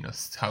 you know,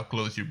 how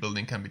close your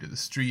building can be to the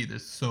street.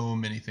 There's so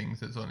many things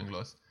that zoning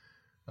laws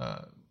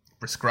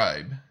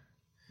prescribe.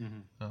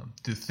 Mm-hmm.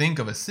 To think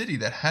of a city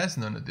that has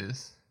none of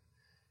this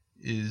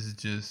is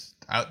just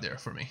out there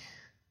for me.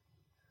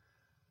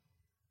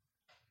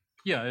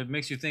 Yeah, it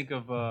makes you think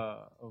of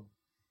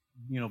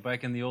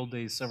back in the old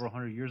days, several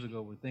hundred years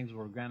ago, where things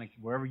were organic.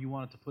 Wherever you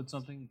wanted to put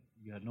something,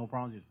 you had no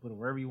problem. You just put it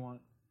wherever you want.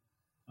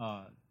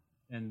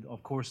 And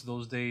of course,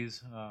 those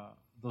days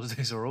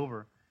are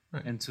over.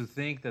 Right. And to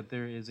think that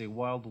there is a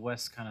Wild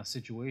West kind of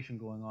situation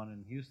going on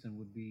in Houston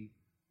would be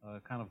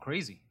kind of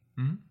crazy.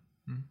 Mm-hmm.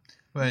 Mm-hmm.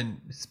 Well, and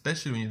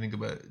especially when you think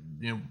about,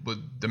 but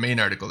the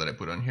main article that I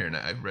put on here, and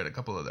I've read a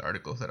couple other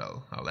articles that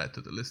I'll add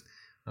to the list.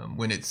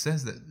 When it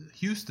says that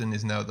Houston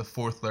is now the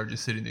 4th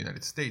largest city in the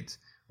United States,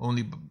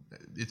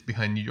 it's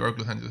behind New York,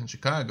 Los Angeles, and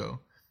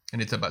Chicago,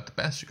 and it's about to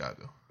pass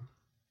Chicago.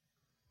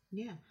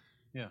 Yeah.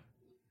 Yeah.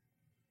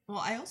 Well,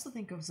 I also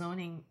think of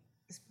zoning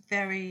as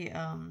very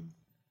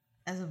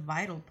as a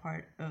vital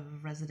part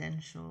of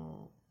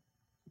residential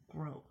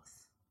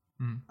growth,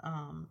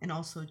 and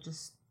also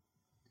just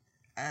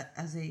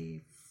as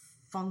a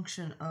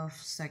function of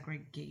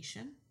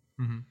segregation.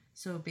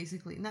 So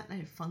basically, not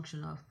a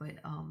function of, but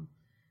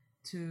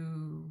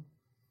to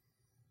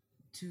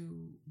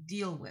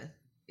deal with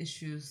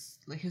issues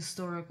like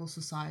historical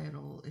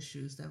societal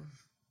issues that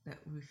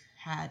we've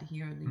had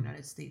here in the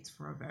United States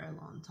for a very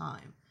long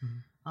time,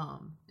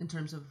 in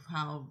terms of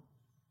how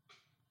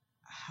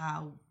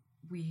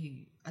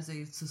we as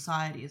a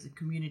society, as a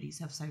communities,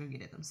 have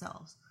segregated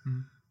themselves.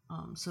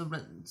 So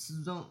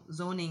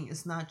zoning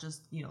is not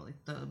just,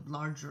 like the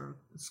larger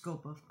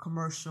scope of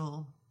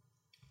commercial,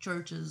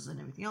 churches and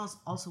everything else.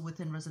 Also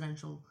within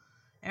residential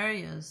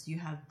areas, you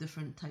have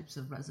different types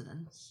of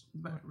residences,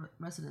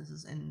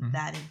 and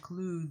that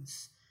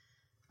includes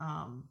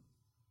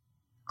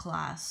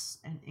class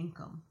and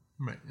income.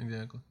 Right,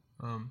 exactly.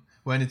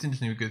 Well, and it's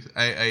interesting because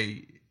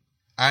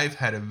I've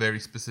had a very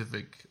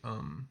specific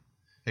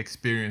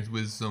experience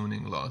with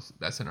zoning laws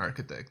as an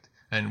architect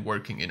and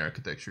working in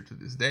architecture to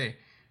this day.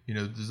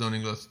 The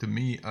zoning laws to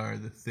me are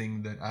the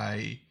thing that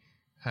I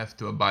have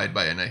to abide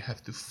by, and I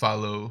have to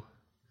follow.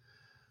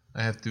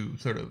 I have to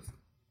sort of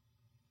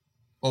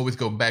always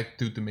go back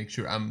to make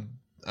sure I'm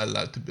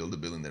allowed to build the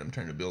building that I'm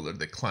trying to build, or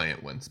the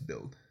client wants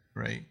build,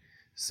 right?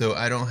 So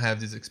I don't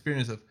have this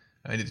experience of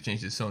I need to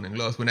change the zoning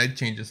laws. When I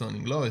change the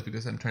zoning law, it's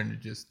because I'm trying to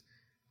just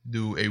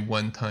do a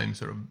one-time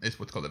sort of, it's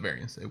what's called a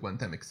variance, a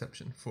one-time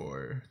exception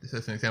for this.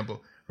 As an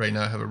example, right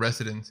now I have a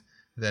residence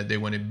that they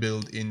want to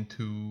build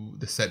into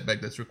the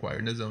setback that's required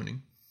in the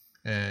zoning.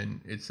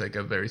 And it's like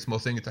a very small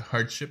thing. It's a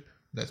hardship.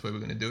 That's why we're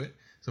going to do it.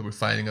 So we're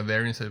filing a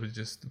variance. I was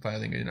just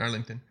filing it in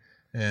Arlington.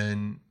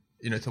 And,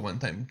 it's a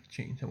one-time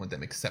change, a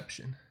one-time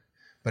exception.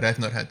 But I've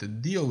not had to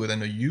deal with, I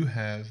know you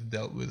have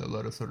dealt with a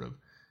lot of sort of,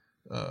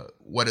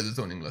 what are the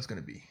zoning laws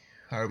going to be?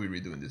 How are we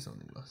redoing the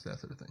zoning laws? That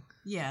sort of thing.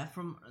 Yeah,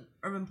 from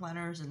urban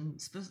planners and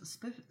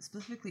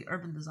specifically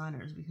urban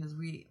designers, because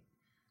we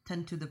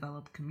tend to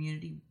develop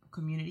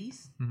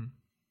communities.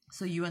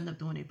 So you end up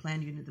doing a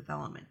planned unit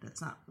development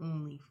that's not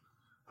only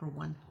for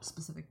one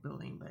specific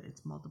building, but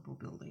it's multiple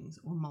buildings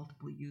or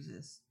multiple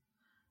uses.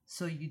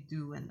 So you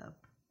do end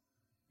up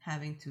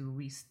having to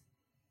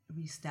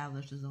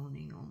reestablish the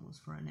zoning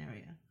almost for an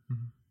area.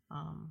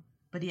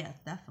 But yeah,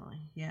 definitely.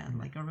 Yeah,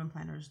 like urban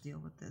planners deal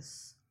with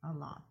this a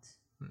lot.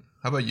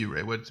 How about you,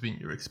 Ray? What's been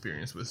your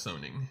experience with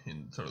zoning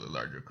in sort of the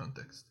larger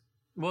context?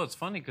 Well, it's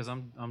funny because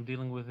I'm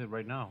dealing with it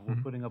right now. We're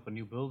putting up a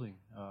new building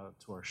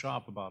to our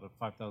shop, about a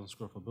 5,000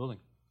 square foot building,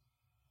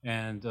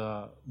 and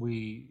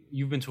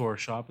you've been to our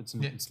shop.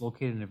 It's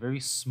located in a very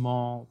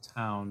small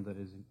town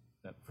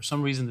that for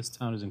some reason this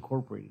town is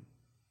incorporated.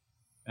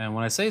 And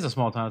when I say it's a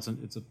small town,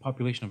 it's a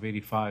population of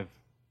 85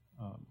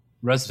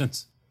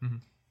 residents.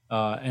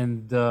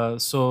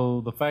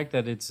 So the fact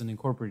that it's an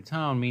incorporated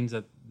town means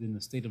that in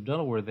the state of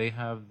Delaware, they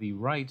have the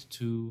right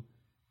to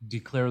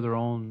declare their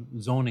own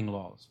zoning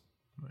laws.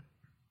 Right.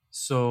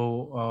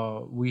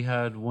 So we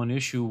had one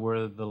issue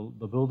where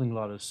the building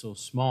lot is so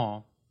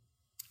small,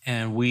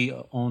 and we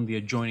own the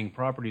adjoining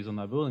properties on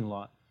that building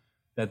lot,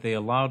 that they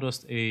allowed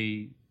us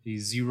a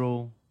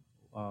zero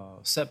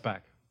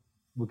setback.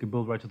 We could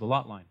build right to the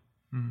lot line,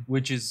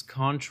 which is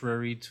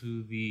contrary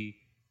to the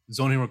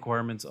zoning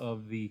requirements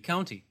of the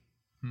county.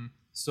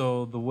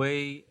 So the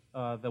way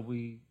that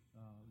we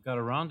got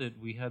around it,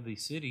 we had the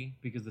city,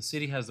 because the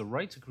city has the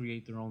right to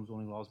create their own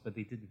zoning laws, but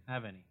they didn't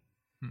have any.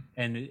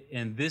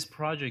 And this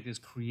project is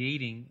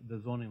creating the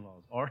zoning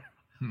laws.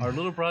 Our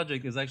little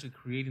project is actually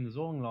creating the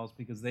zoning laws,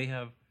 because they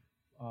have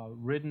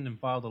written and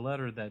filed a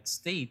letter that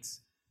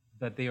states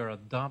that they are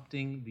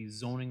adopting the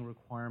zoning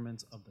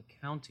requirements of the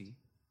county.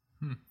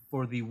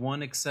 For the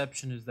one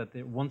exception is that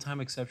one-time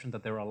exception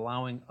that they're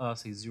allowing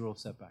us a zero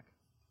setback.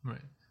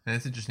 Right. And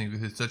it's interesting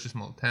because it's such a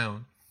small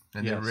town,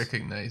 and they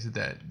recognize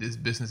that this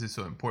business is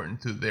so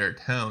important to their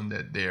town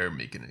that they're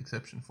making an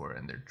exception for it,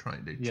 and they're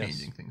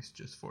changing things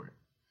just for it.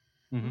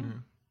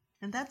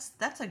 And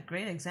that's a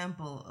great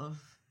example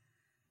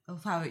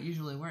of how it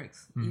usually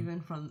works,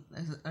 even from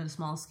a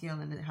small scale,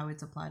 and how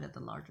it's applied at the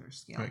larger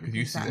scale. Right, because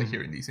you see that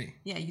here in DC.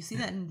 Yeah, you see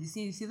that in DC.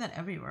 You see that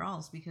everywhere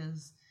else,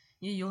 because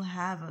you'll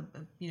have a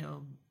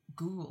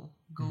Google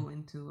go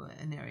into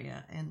an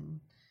area, and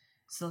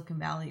Silicon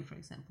Valley, for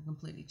example,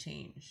 completely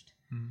changed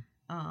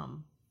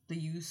the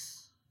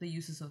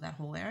uses of that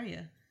whole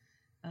area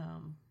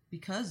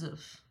because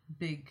of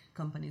big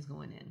companies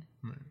going in,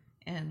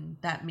 and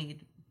that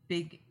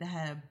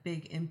had a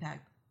big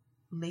impact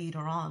later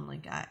on.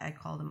 Like I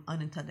call them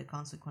unintended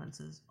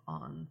consequences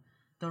on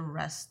the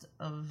rest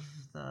of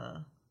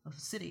the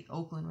city.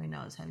 Oakland right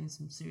now is having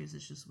some serious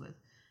issues with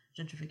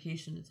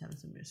gentrification. It's having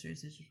some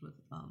serious issues with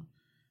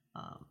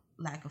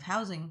lack of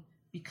housing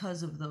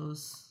because of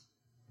those,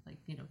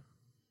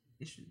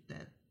 issues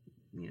that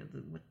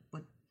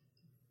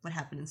what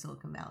happened in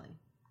Silicon Valley.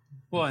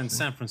 Well, in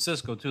San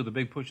Francisco too, the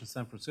big push in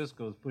San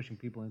Francisco is pushing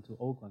people into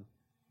Oakland,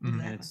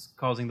 Exactly. and it's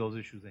causing those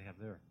issues they have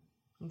there.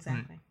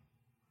 Exactly.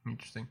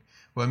 Interesting.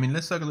 Well, I mean,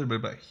 let's talk a little bit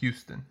about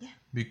Houston. Yeah.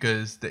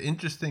 Because the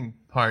interesting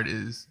part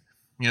is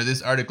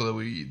this article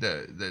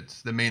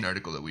that's the main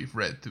article that we've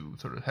read to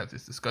sort of have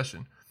this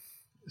discussion,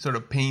 sort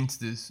of paints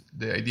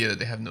the idea that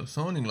they have no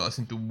zoning laws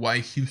into why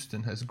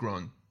Houston has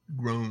grown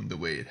the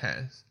way it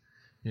has.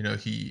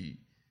 He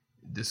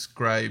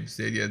describes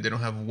the idea that they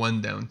don't have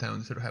one downtown,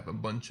 they sort of have a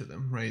bunch of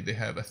them, right? They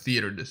have a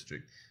theater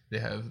district, they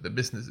have the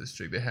business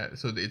district,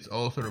 it's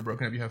all sort of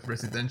broken up. You have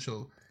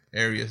residential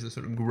areas that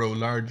sort of grow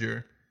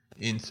larger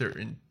in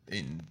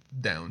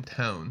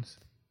downtowns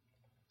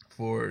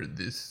for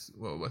this,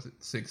 what was it,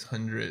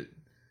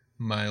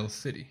 600-mile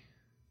city.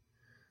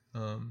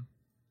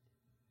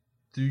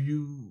 Do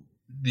you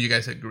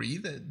guys agree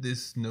that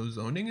this no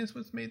zoning is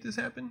what's made this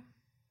happen?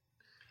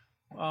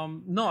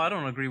 No, I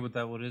don't agree with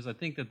that. What it is, I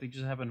think that they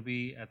just happen to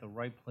be at the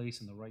right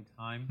place and the right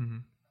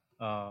time.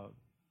 Well,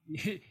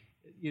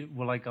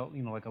 like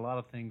like a lot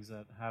of things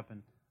that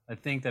happen, I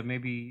think that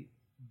maybe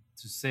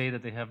to say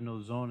that they have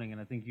no zoning,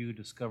 and I think you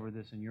discovered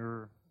this in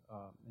your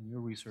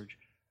research,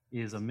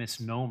 is a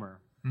misnomer,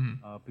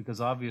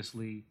 because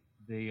obviously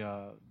they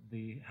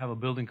have a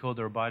building code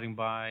they're abiding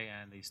by,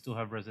 and they still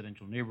have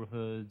residential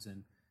neighborhoods,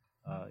 and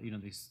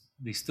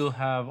they still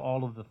have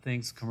all of the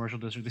things, commercial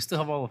district. They still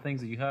have all the things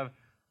that you have.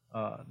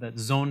 That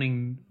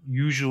zoning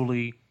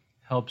usually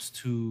helps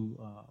to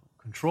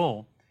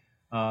control.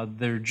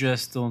 There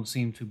just don't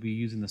seem to be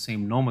using the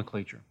same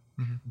nomenclature.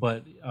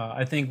 But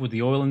I think with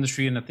the oil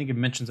industry, and I think it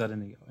mentions that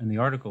in the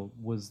article,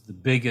 was the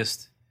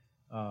biggest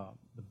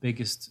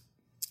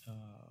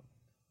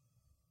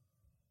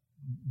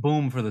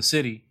boom for the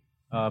city,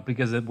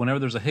 because whenever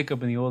there's a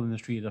hiccup in the oil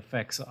industry, it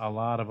affects a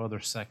lot of other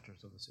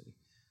sectors of the city.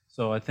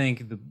 So I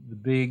think the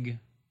big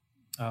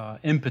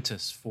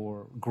impetus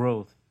for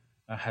growth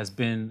has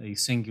been a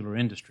singular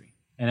industry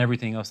and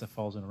everything else that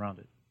falls in around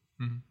it.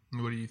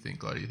 What do you think,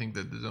 Claudia? Do you think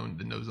that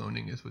the no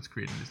zoning is what's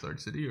creating this large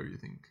city, or you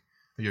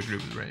agree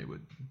with Ray? What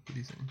do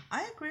you think?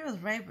 I agree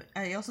with Ray, but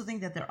I also think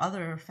that there are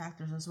other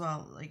factors as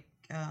well, like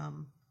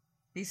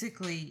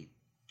basically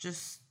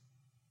just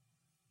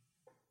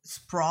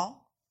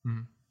sprawl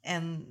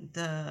and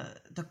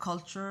the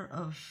culture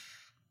of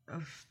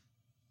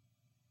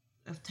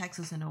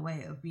Texas, in a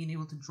way, of being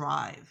able to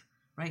drive,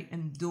 right,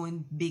 and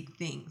doing big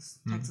things.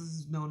 Texas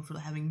is known for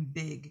having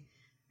big,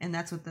 and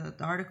that's what the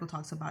article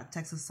talks about,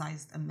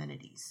 Texas-sized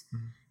amenities.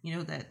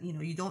 That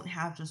you don't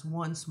have just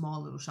one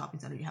small little shopping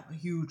center. You have a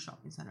huge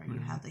shopping center, and you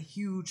have the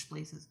huge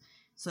places.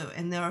 So,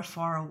 and they're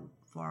far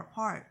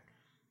apart.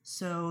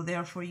 So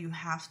therefore, you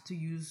have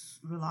to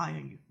rely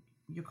on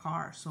your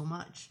car so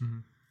much.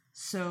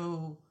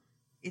 So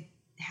it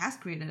has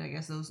created, I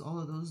guess, all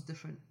of those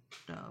different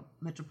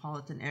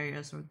metropolitan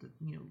areas, or the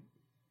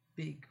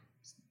big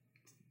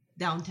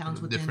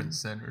downtowns with different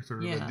centers,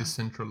 sort of like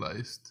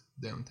decentralized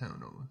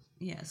downtown almost.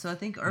 Yeah, so I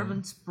think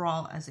urban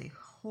sprawl as a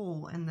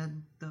whole,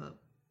 and the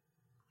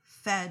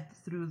fed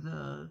through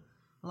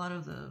a lot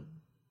of the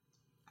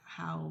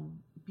how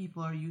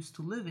people are used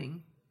to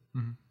living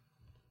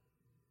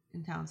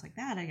in towns like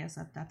that. I guess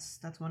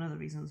that's one of the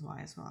reasons why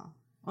as well.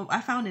 What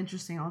I found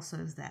interesting also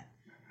is that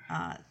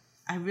I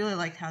really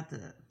liked how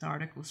the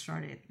article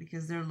started,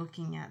 because they're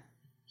looking at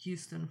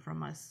Houston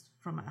from a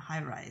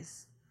high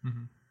rise.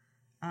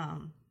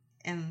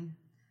 And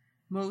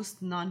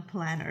most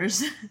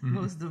non-planners,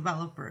 most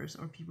developers,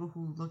 or people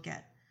who look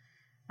at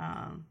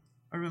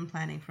urban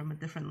planning from a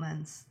different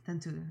lens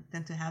tend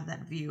to have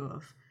that view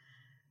of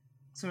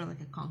sort of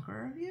like a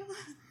conqueror view.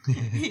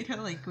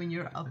 Like when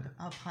you're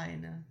up high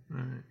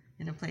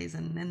in a place,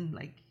 and then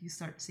like you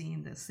start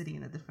seeing the city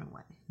in a different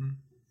way.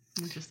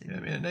 Interesting. Yeah, I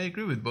mean, and I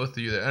agree with both of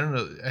you there. I don't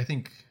know. I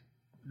think,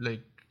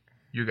 like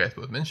you guys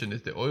both mentioned,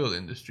 is the oil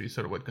industry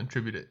sort of what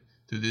contributed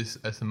to this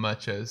as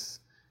much as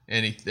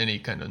any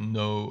kind of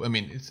I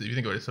mean, if you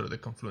think about it, sort of the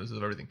confluence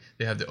of everything.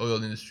 They have the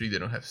oil industry. They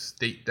don't have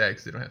state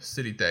tax. They don't have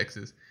city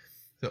taxes.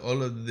 So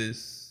all of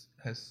this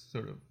has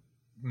sort of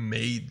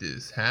made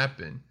this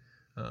happen.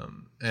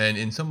 And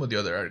in some of the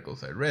other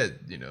articles I read,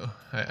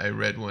 I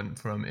read one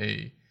from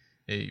a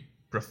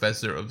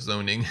professor of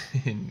zoning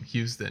in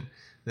Houston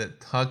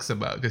that talks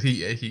about, because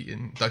he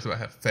talks about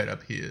how fed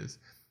up he is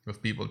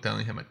with people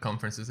telling him at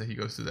conferences that he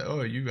goes to, that,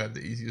 oh, you have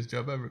the easiest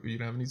job ever, you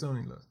don't have any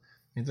zoning laws.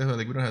 He talks about,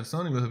 like, we don't have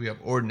zoning laws, we have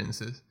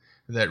ordinances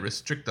that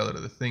restrict a lot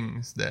of the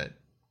things that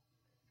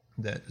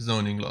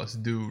zoning laws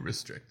do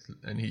restrict.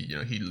 And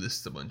he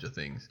lists a bunch of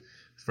things,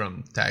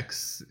 from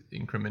tax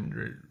increment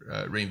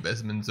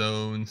reinvestment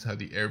zones, how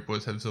the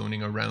airports have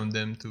zoning around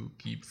them to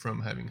keep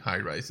from having high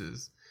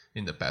rises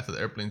in the path of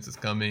the airplanes that's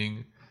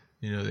coming.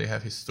 They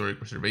have historic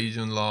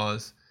preservation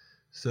laws.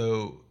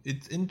 So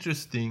it's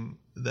interesting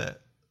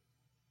that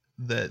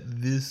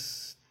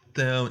this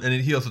town,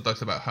 and he also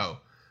talks about how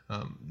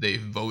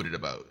they've voted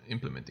about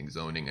implementing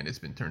zoning, and it's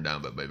been turned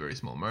down by very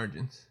small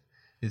margins.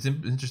 It's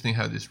interesting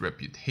how this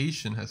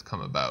reputation has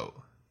come about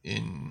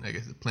in, I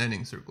guess, the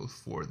planning circles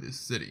for this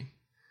city.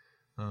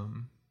 I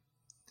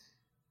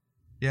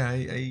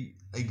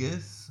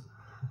guess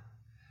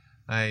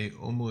I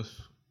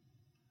almost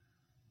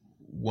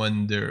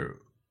wonder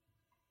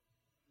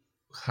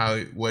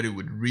what it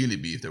would really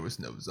be if there was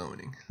no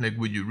zoning. Like,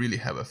 would you really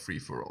have a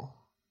free-for-all?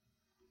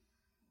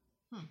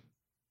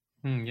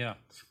 Yeah,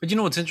 but you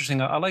know what's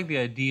interesting? I like the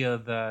idea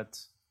that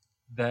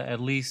at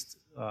least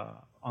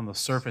on the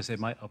surface it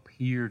might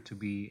appear to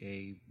be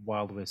a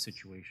Wild West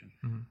situation,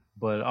 Mhm.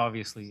 but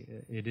obviously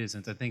it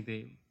isn't. I think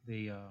they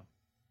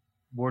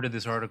worded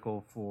this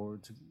article for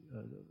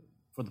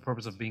the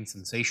purpose of being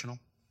sensational.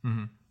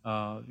 Mhm.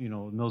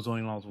 No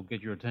zoning laws will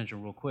get your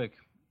attention real quick.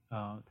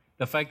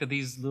 The fact that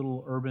these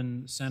little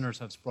urban centers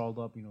have sprawled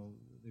up,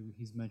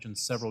 he's mentioned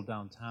several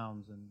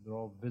downtowns and they're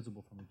all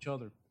visible from each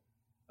other.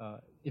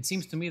 It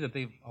seems to me that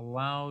they've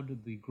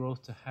allowed the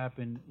growth to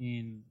happen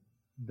in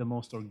the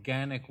most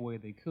organic way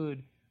they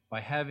could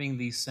by having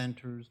these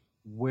centers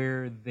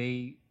where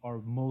they are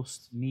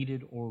most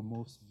needed or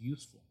most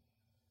useful.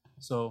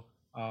 So,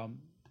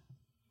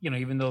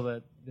 even though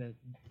that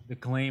the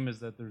claim is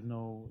that there's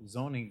no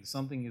zoning,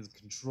 something is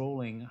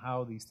controlling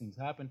how these things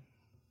happen,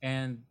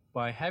 and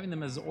by having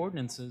them as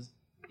ordinances,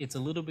 it's a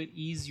little bit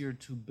easier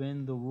to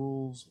bend the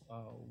rules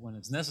when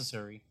it's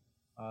necessary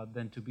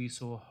than to be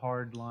so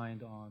hard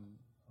lined on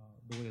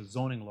the way a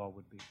zoning law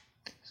would be.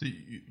 So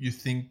you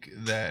think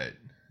that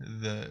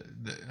the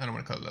I don't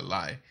want to call it a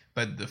lie,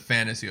 but the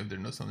fantasy of there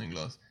are no zoning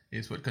laws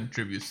is what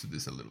contributes to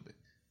this a little bit.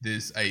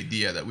 This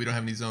idea that we don't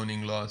have any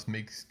zoning laws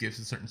gives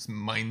a certain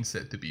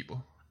mindset to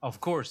people. Of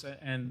course,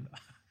 and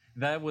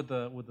that with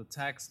the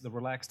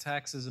relaxed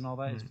taxes and all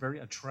that is very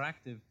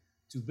attractive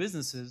to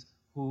businesses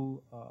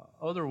who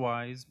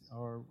otherwise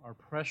are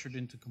pressured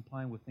into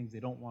complying with things they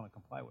don't want to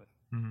comply with.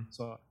 Mhm.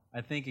 So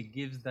I think it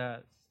gives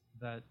that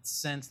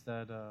sense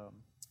that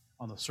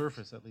on the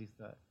surface at least,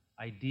 that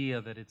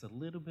idea that it's a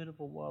little bit of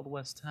a Wild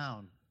West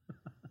town.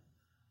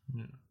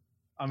 Yeah.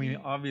 I mean,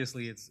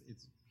 obviously it's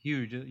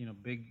huge,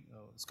 big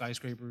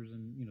skyscrapers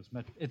and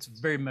it's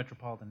very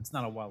metropolitan. It's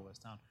not a Wild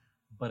West town,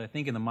 but I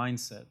think in the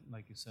mindset,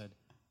 like you said,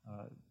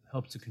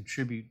 helps to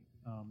contribute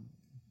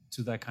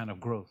to that kind of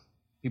growth.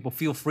 People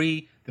feel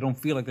free; they don't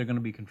feel like they're going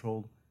to be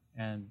controlled,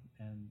 and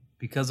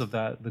because of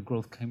that, the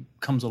growth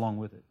comes along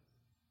with it.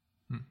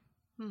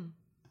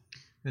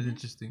 That's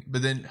interesting.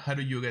 But then, how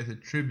do you guys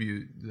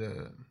attribute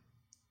the?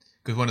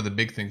 Because one of the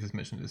big things that's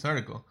mentioned in this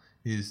article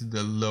is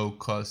the low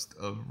cost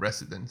of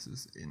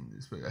residences in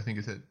this way. I think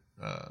it's at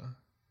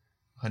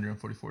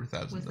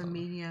 $144,000. With the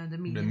median, the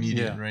median,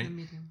 Yeah. right? The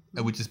median.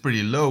 Which is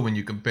pretty low when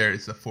you compare.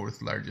 It's the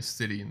fourth largest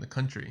city in the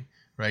country,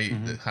 right?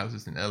 Mhm. The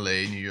houses in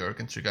LA, New York,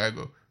 and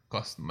Chicago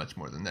cost much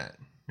more than that.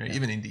 Right? Yeah.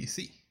 Even in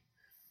DC,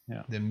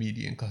 Yeah. the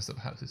median cost of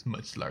a house is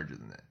much larger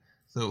than that.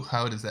 So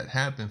how does that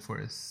happen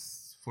for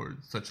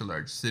such a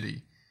large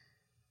city?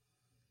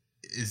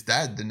 Is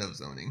that the no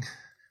zoning?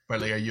 But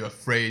like, are you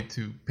afraid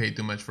to pay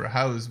too much for a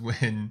house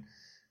when,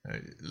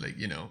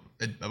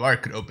 a bar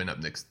could open up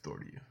next door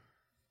to you?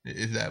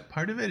 Is that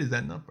part of it? Is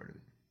that not part of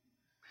it?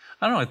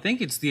 I don't know. I think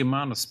it's the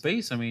amount of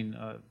space. I mean,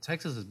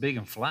 Texas is big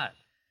and flat,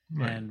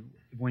 Right. and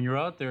when you're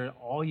out there,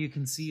 all you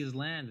can see is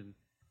land, and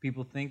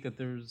people think that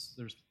there's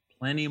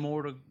plenty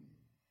more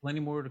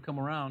to come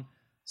around.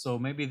 So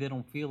maybe they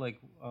don't feel like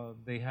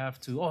they have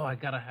to. Oh, I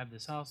gotta have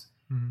this house.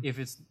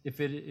 Mhm.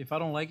 If I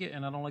don't like it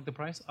and I don't like the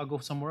price, I'll go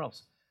somewhere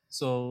else.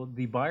 So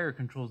the buyer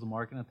controls the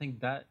market. And I think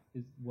that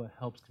is what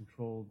helps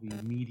control the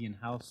median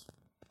house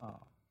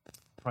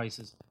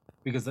prices,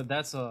 because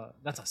that's a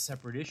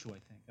separate issue. I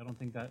think I don't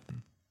think that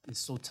is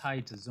so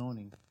tied to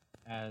zoning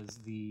as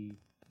the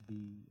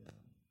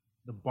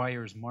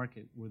buyer's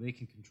market, where they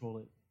can control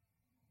it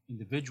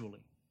individually.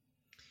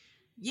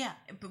 Yeah,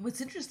 but what's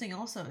interesting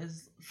also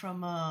is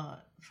from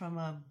a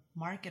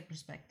market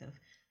perspective,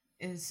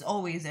 is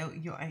always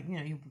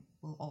you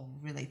will all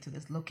relate to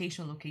this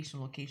location,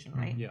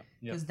 right? Yeah,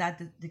 yeah. Because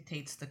that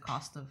dictates the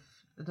cost of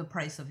the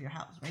price of your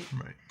house, right?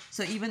 Right.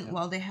 So even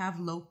while they have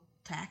low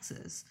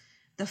taxes,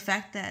 the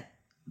fact that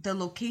the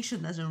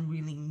location doesn't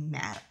really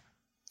matter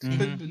in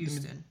But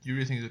Houston. you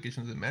really think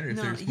location doesn't matter? If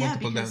No, there's yeah,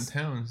 multiple because-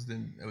 downtowns,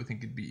 then I would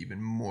think it'd be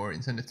even more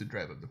incentive to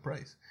drive up the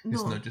price.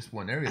 It's No, not just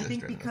one area I that's think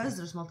driving up because the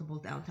there's multiple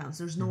downtowns,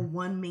 there's no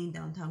one main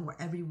downtown where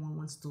everyone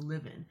wants to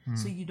live in.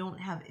 So you don't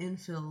have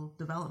infill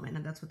development,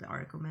 and that's what the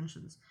article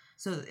mentions.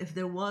 So if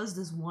there was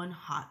this one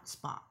hot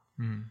spot,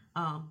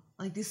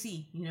 like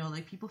DC,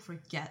 like people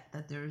forget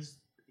that there's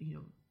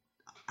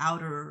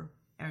outer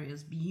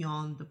areas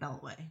beyond the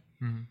Beltway,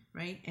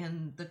 right?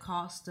 And the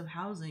cost of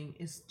housing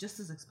is just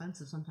as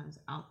expensive sometimes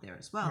out there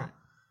as well.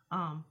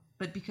 Right.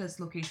 But because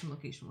location,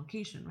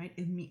 right?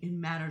 It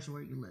matters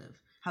where you live,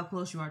 how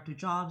close you are to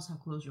jobs, how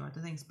close you are to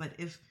things. But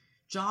if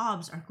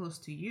jobs are close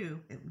to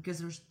you, because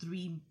there's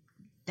 3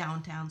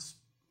 downtowns,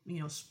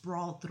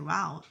 sprawled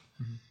throughout,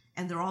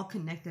 and they're all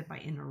connected by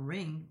inner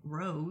ring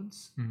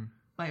roads,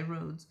 by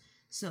roads.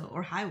 So,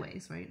 or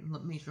highways, right?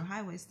 Major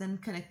highways, then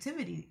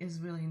connectivity is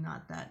really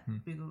not that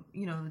big of,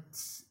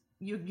 it's,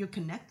 you're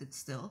connected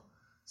still.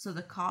 So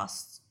the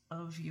cost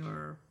of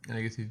your And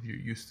I guess if you're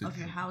used to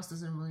your house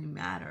doesn't really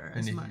matter and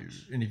as if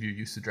much. you're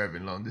used to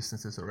driving long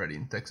distances already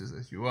in Texas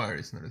as you are,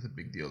 it's not as a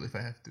big deal. If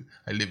I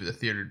live in the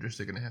theater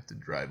district and I have to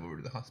drive over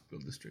to the hospital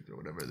district or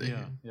whatever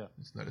Yeah.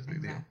 it's not as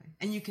big deal. Exactly.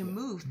 And you can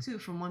move too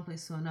from one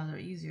place to another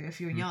easier if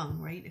you're young,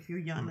 right? If you're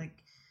young,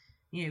 like,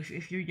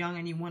 if you're young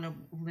and you want to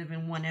live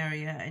in one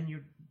area and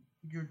you're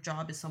your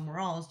job is somewhere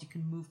else, you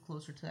can move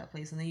closer to that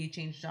place, and then you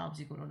change jobs,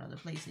 you go to another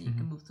place, and you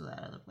can move to that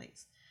other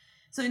place.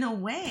 So in a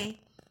way,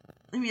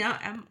 I mean,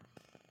 I'm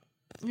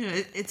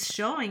it's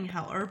showing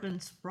how urban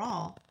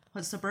sprawl,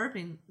 but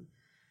suburban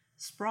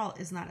sprawl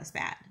is not as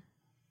bad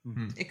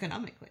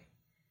economically,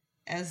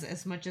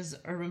 as much as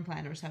urban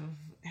planners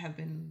have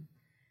been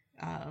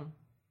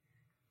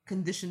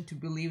conditioned to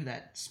believe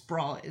that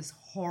sprawl is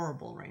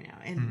horrible right now.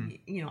 And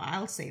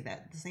I'll say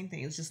that the same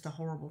thing. It's just a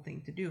horrible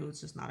thing to do.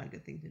 It's just not a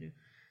good thing to do,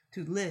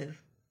 to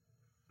live.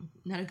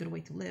 Not a good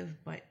way to live.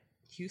 But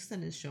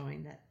Houston is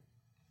showing that.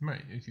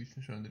 Right,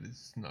 Houston showing that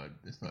it's not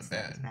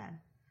bad. As bad.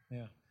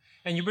 Yeah,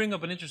 and you bring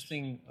up an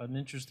interesting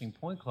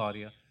point,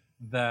 Claudia,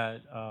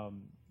 that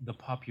the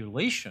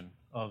population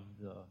of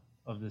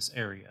this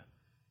area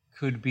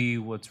could be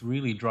what's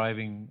really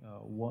driving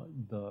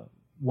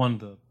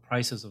the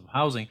prices of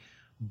housing,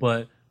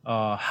 but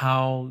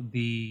how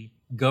the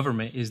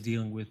government is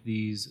dealing with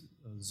these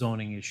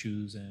zoning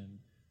issues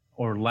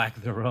or lack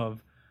thereof,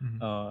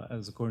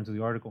 as according to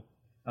the article.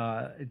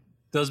 It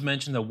does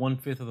mention that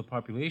 1/5 of the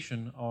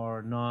population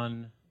are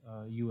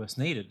non-U.S.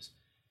 natives.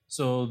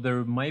 So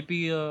there might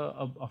be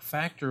a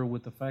factor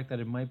with the fact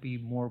that it might be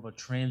more of a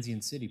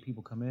transient city.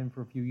 People come in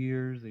for a few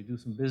years, they do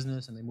some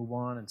business, and they move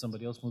on, and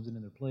somebody else moves in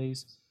their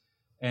place.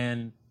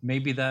 And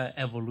maybe that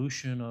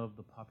evolution of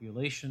the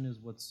population is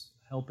what's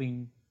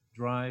helping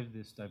drive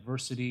this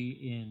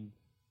diversity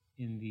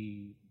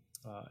in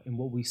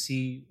what we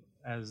see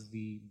as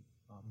the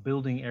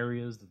building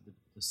areas,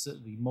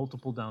 the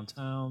multiple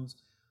downtowns,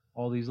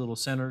 all these little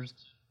centers,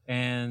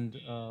 and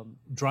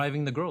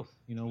driving the growth.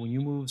 When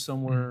you move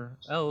somewhere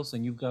else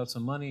and you've got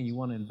some money and you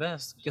want to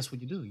invest, guess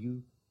what you do?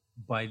 You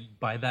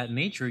by that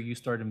nature you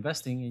start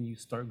investing and you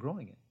start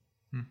growing it.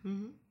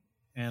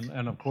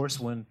 And of course,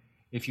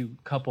 if you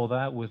couple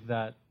that with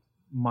that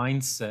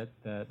mindset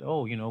that,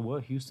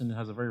 Houston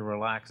has a very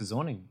relaxed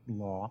zoning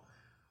law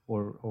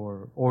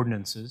or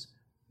ordinances,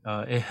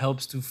 it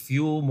helps to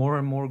fuel more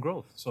and more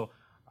growth. So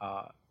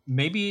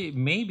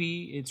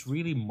maybe it's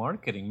really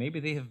marketing. Maybe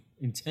they have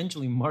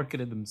intentionally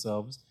marketed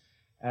themselves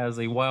as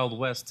a Wild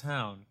West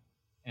town,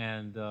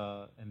 and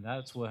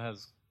that's what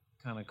has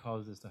kind of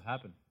caused this to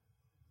happen.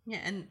 Yeah,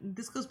 and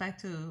this goes back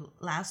to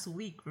last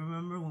week.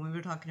 Remember when we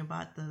were talking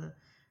about the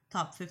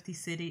top 50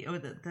 city, or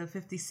the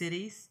 50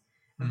 cities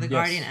of the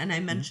Guardian, and I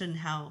mentioned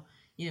how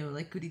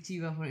like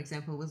Curitiba, for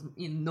example, was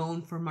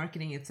known for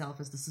marketing itself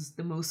as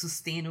the most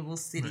sustainable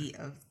city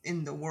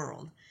in the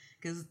world,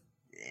 because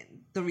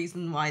the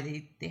reason why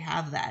they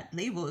have that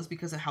label is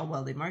because of how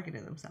well they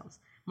marketed themselves.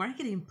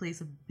 Marketing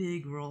plays a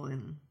big role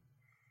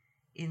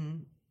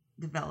in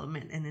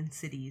development and in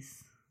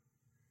cities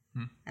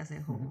as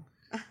a whole.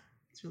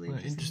 It's really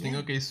interesting.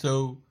 Okay,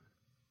 so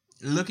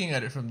looking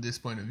at it from this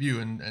point of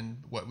view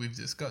and what we've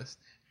discussed,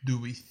 do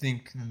we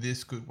think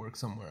this could work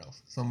somewhere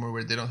else? Somewhere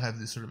where they don't have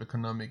this sort of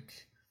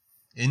economic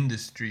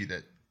industry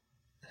that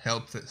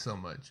helps it so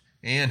much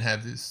and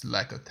have this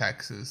lack of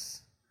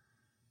taxes?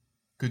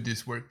 Could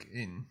this work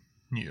in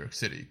New York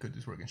City? Could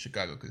this work in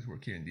Chicago? Could this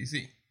work here in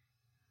DC?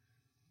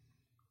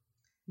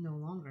 No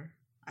longer.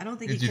 I don't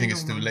think. Do you think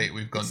it's too late?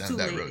 We've gone down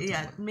that road.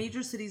 Yeah,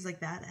 major cities like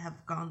that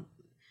have gone,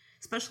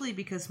 especially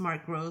because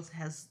smart growth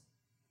has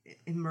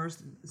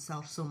immersed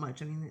itself so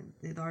much. I mean,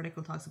 the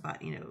article talks about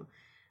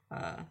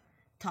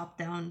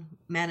top-down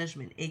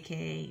management,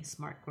 aka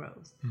smart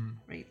growth,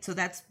 right? So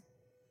that's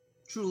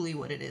truly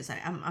what it is.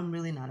 I'm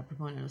really not a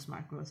proponent of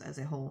smart growth as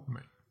a whole.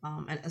 Right.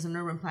 And as an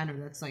urban planner,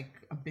 that's like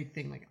a big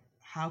thing. Like,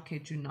 how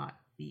could you not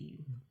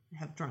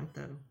have drunk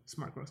the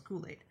smart growth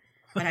Kool-Aid?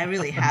 But I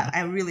really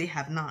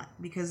have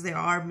not, because there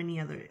are many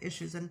other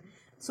issues. And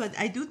so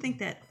I do think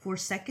that for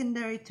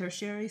secondary,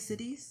 tertiary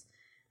cities,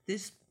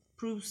 this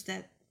proves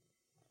that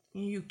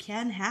you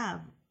can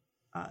have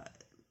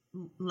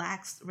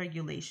lax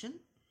regulation,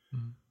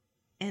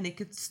 and it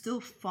could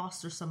still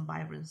foster some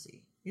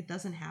vibrancy. It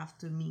doesn't have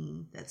to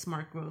mean that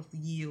smart growth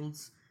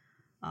yields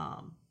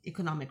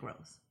economic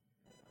growth.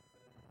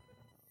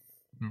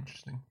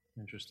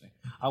 Interesting.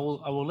 I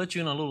will let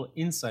you in a little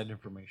inside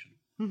information.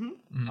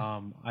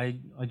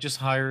 I just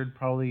hired,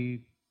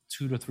 probably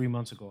 2 to 3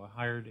 months ago, I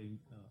hired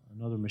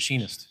another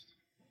machinist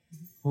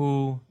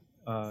who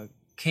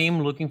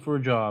came looking for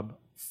a job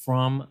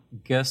from,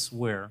 guess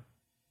where?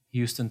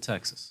 Houston,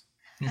 Texas.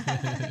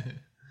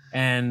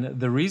 And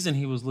the reason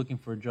he was looking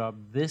for a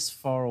job this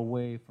far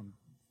away from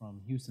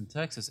Houston,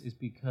 Texas, is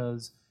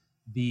because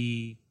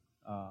the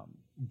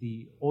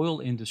oil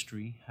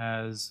industry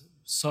has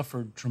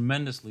suffered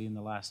tremendously in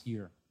the last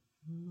year.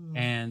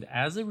 And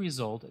as a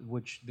result,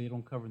 which they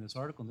don't cover in this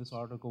article, and this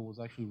article was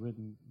actually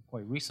written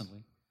quite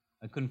recently.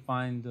 I couldn't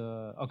find,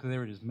 okay,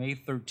 there it is, May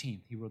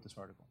 13th, he wrote this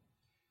article.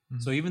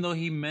 So even though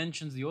he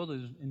mentions the oil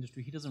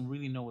industry, he doesn't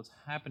really know what's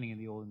happening in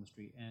the oil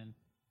industry. And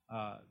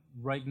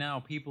right now,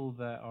 people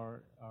that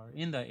are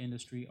in that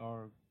industry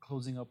are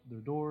closing up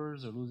their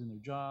doors, or losing their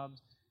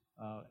jobs,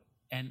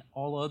 and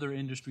all other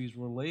industries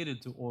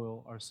related to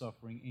oil are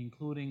suffering,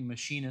 including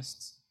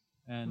machinists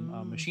and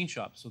machine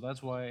shops. So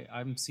that's why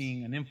I'm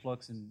seeing an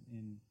influx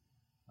in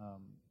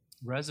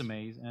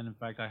resumes, and in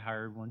fact, I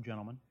hired one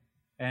gentleman,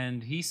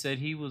 and he said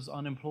he was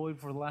unemployed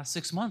for the last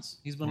 6 months.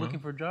 He's been Wow. looking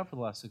for a job for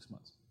the last 6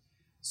 months.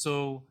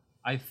 So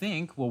I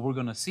think what we're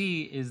going to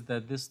see is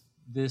that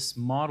this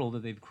model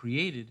that they've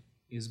created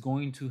is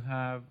going to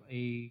have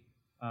an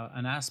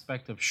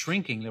aspect of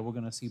shrinking that we're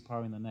going to see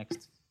probably in the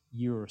next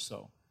year or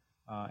so.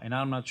 And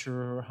I'm not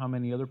sure how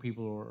many other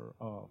people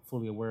are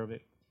fully aware of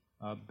it,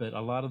 but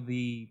a lot of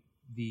the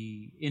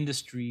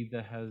industry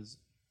that has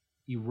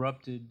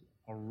erupted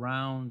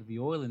around the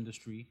oil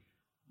industry,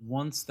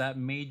 once that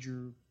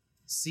major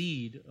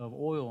seed of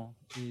oil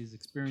is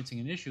experiencing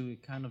an issue,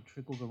 it kind of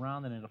trickles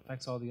around and it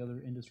affects all the other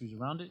industries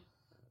around it.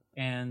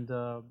 And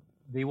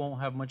they won't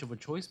have much of a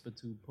choice but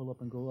to pull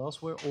up and go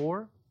elsewhere,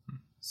 or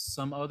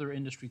some other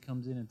industry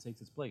comes in and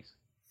takes its place.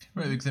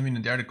 Right, because I mean,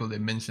 in the article they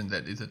mentioned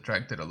that it's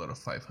attracted a lot of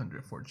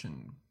 500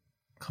 Fortune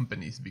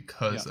companies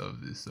because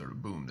of this sort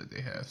of boom that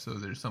they have. So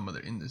there's some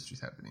other industries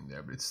happening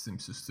there, but it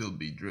seems to still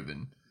be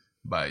driven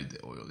by the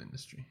oil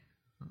industry.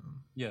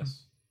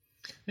 Yes.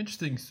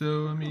 Interesting.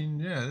 So I mean,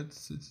 yeah,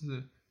 it's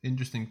an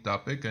interesting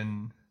topic,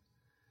 and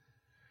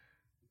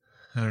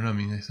I don't know. I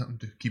mean, it's something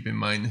to keep in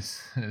mind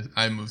as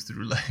I move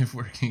through life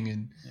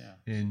working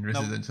in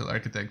residential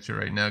architecture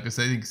right now, because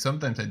I think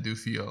sometimes I do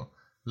feel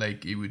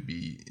like it would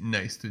be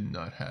nice to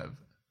not have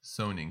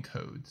zoning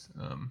codes.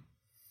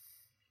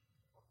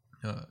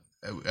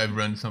 I've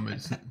run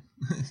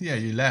yeah,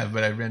 you laugh,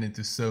 but I ran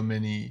into so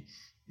many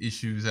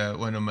issues.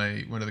 One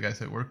of the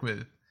guys I work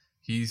with,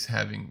 he's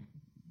having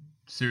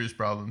serious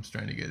problems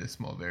trying to get a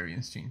small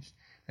variance changed.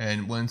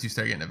 And once you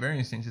start getting a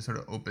variance change, it sort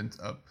of opens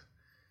up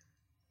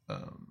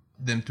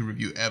them to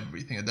review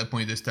everything. At that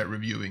point, they start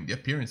reviewing the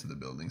appearance of the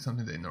building,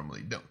 something they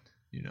normally don't.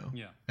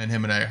 Yeah. And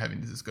him and I are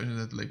having this discussion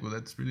that, like, well,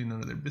 that's really none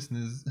of their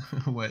business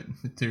what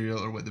material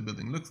or what the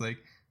building looks like,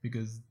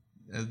 because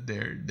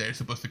they're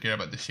supposed to care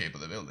about the shape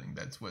of the building.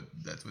 That's what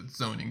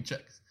zoning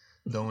checks.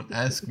 Don't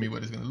ask me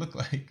what it's going to look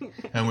like.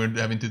 And we're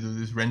having to do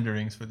these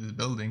renderings for this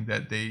building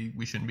that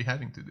we shouldn't be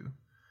having to do.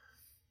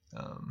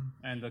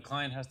 And the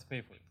client has to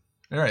pay for it.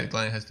 All right, the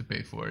client has to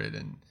pay for it,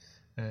 and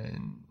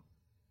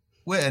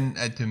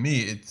to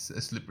me, it's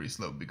a slippery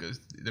slope, because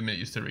the minute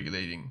you start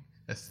regulating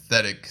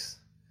aesthetics,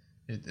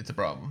 it's a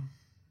problem.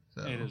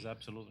 So, It is,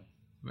 absolutely.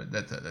 But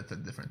that's a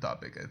different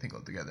topic, I think,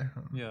 altogether.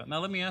 Yeah. Now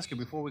let me ask you,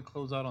 before we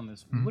close out on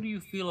this, what do you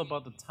feel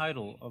about the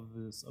title of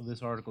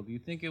this article? Do you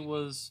think it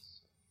was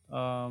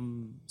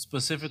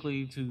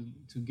specifically to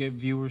get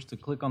viewers to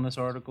click on this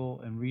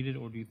article and read it,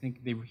 or do you think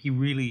he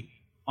really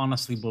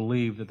honestly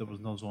believed that there was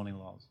no zoning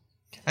laws?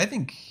 I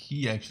think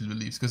he actually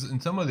believes, because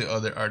in some of the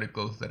other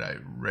articles that I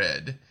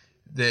read,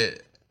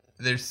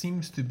 there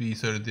seems to be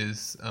sort of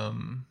this,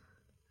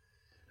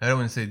 I don't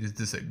want to say this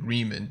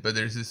disagreement, but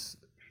there's this,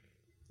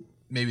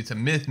 maybe it's a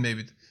myth,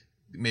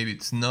 maybe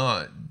it's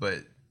not, but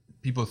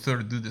people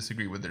sort of do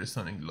disagree with their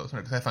zoning laws.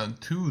 Because I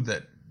found two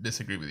that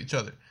disagree with each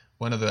other.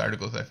 One of the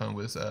articles I found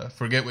was,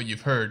 forget what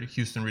you've heard,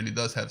 Houston really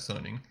does have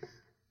zoning,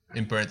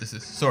 in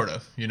parentheses, sort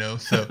of,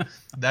 so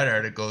that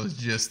article is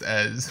just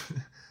as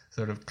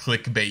sort of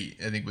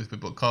clickbait, I think what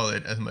people call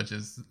it, as much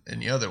as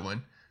any other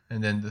one.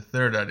 And then the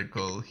third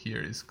article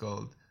here is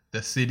called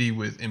 "The City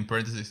with," in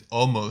parentheses,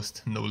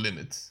 "almost no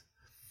limits."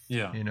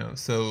 Yeah.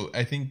 So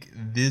I think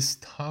this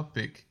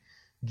topic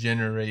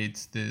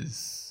generates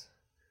this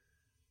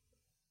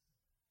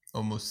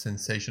almost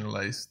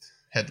sensationalized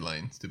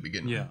headlines to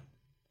begin with. Yeah.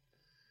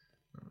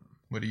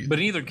 What do you? But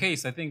in either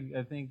case, I think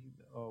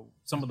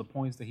some of the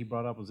points that he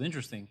brought up was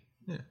interesting.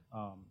 Yeah.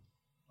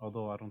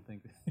 Although I don't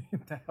think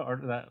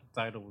that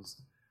title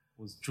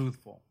was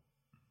truthful.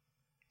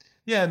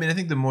 Yeah, I mean, I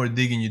think the more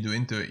digging you do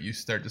into it, you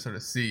start to sort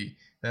of see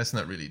that's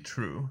not really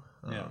true.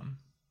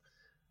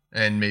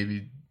 And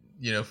maybe,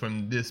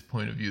 from this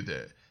point of view,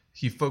 that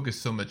he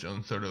focused so much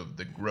on sort of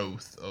the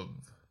growth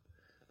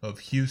of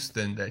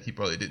Houston that he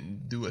probably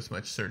didn't do as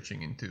much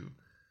searching into,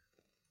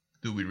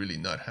 do we really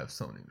not have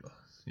zoning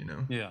laws,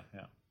 Yeah.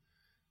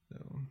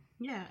 So.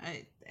 Yeah,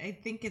 I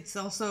think it's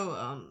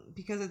also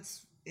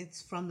because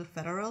it's from the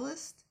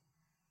Federalist,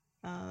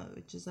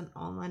 which is an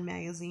online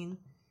magazine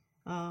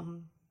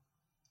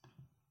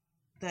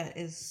that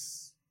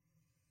is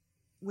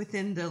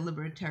within the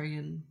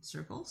libertarian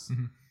circles,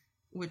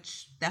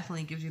 which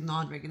definitely gives you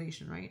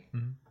non-regulation, right?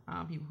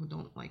 People who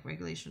don't like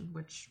regulation,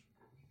 which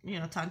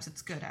times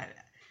it's good.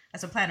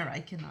 As a planner,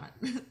 I cannot.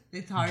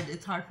 It's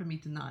hard for me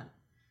to not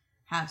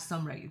have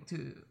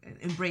to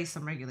embrace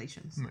some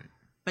regulations. Right.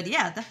 But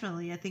yeah,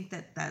 definitely, I think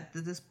that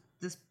this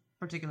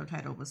particular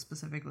title was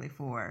specifically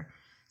for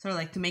sort of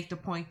like to make the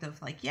point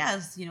of like,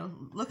 yes,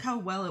 look how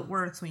well it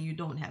works when you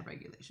don't have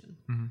regulation.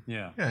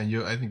 Yeah. Yeah,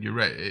 and I think you're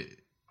right.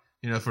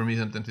 For me,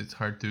 sometimes it's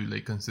hard to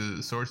like consider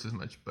the source as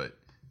much, but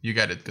you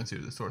got to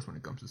consider the source when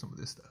it comes to some of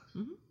this stuff.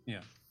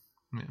 Yeah.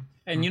 Yeah.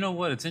 And you know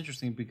what? It's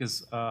interesting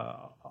because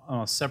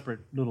on a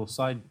separate little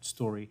side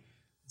story,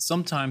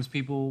 sometimes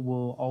people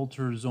will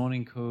alter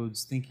zoning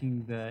codes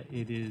thinking that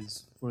it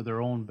is for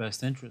their own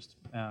best interest.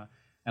 And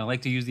I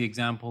like to use the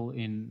example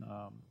in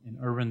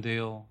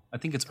Irwindale. I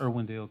think it's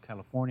Irwindale,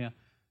 California.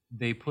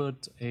 they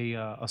put a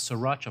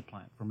sriracha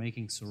plant for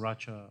making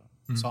sriracha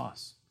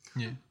sauce.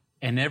 Yeah.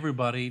 And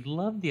everybody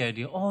loved the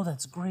idea. Oh,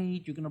 that's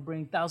great! You're gonna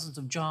bring thousands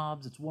of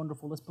jobs. It's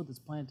wonderful. Let's put this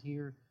plant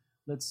here.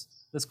 Let's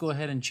go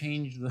ahead and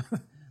change the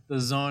the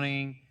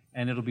zoning,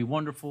 and it'll be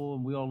wonderful.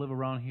 And we all live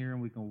around here,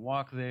 and we can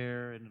walk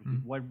there,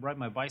 and ride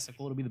my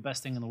bicycle. It'll be the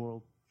best thing in the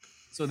world.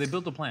 So they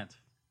built a plant,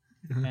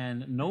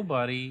 and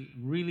nobody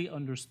really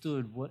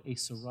understood what a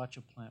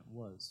sriracha plant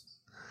was,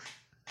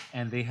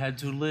 and they had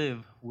to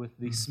live with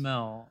the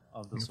smell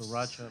of the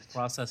sriracha,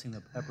 processing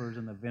the peppers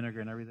and the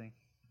vinegar and everything.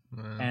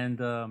 And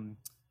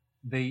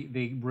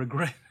they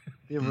regret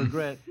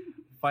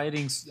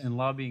fighting and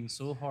lobbying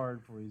so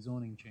hard for a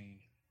zoning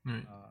change,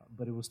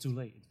 but it was too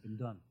late. It's been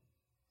done.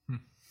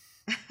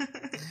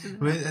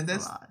 And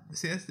that's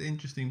the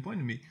interesting point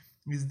to me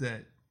is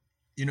that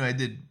I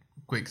did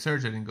quick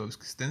search. I didn't go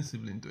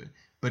extensively into it,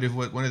 but if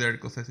what one of the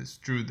articles says is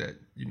true, that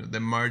the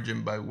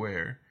margin by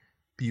where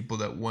people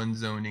that want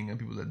zoning and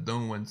people that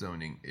don't want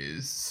zoning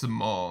is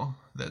small,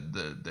 that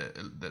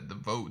the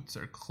votes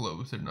are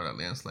close, they're not a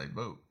landslide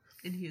vote.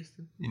 In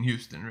Houston. In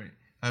Houston, right.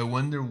 I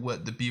wonder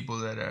what the people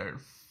that are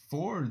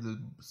for the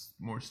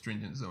more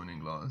stringent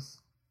zoning laws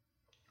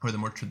or the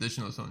more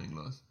traditional zoning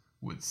laws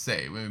would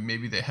say.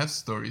 Maybe they have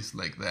stories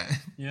like that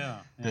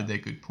that they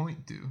could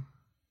point to.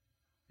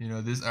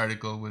 This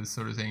article was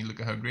sort of saying, look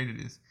at how great it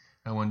is.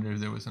 I wonder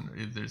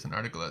if there's an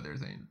article out there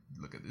saying,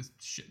 look at this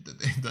shit that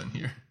they've done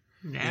here.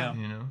 Yeah.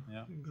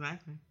 Yeah.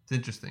 Exactly. It's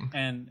interesting.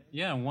 And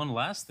one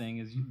last thing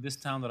is this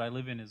town that I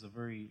live in is a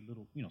very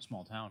little,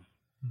 small town.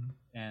 Mm-hmm.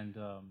 And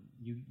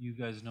you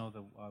guys know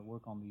that I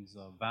work on these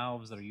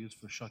valves that are used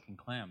for shucking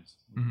clams,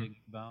 big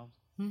valves.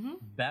 Mm-hmm.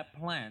 That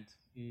plant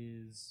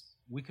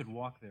we could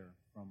walk there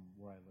from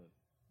where I live.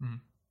 Mm-hmm.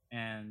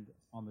 And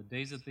on the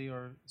days that they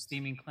are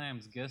steaming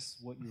clams, guess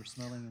what you're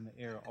smelling in the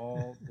air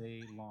all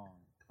day long?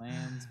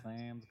 Clams.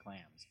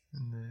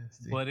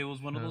 But it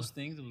was one of those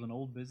things. It was an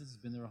old business. It's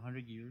been there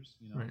 100 years.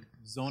 Right.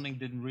 Zoning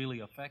didn't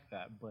really affect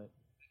that. But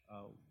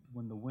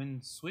when the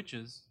wind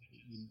switches,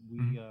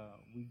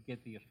 we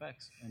get the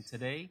effects. And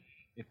today,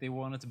 if they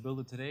wanted to build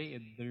it today,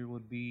 there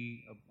would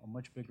be a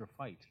much bigger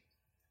fight.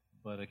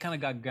 But it kind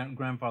of got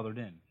grandfathered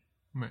in.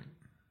 Right.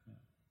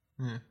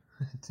 Yeah.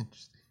 It's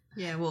interesting.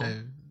 Yeah, well,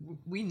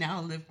 we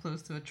now live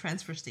close to a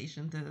transfer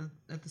station,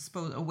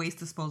 a waste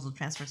disposal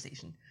transfer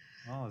station.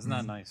 Oh, isn't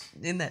that nice?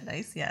 Isn't that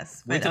nice?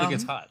 Yes. Wait till it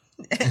gets hot.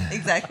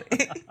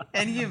 Exactly.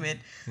 And humid.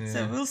 Yeah.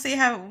 So we'll see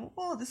how,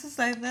 this is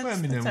like,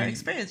 that's our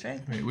experience,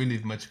 right? Right. We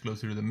live much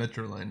closer to the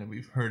metro line, and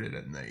we've heard it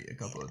at night a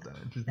couple of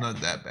times. It's not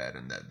that bad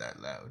and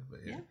that loud, but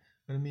yeah.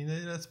 But I mean,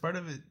 that's part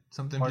of it.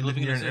 Sometimes Part you live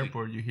living near in an a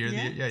airport, you hear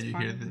it's you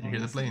part hear of the living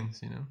in a city.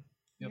 planes,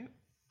 Yep.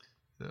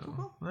 So,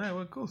 Cool. all right,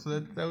 well, cool. So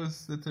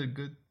that's a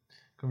good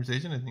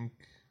conversation. I think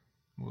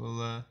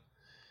we'll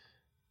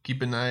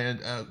keep an eye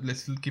out.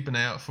 Let's keep an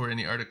eye out for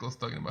any articles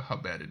talking about how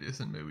bad it is,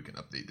 and maybe we can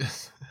update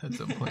this at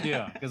some point.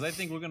 Yeah, because I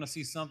think we're going to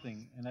see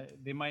something, and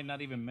they might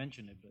not even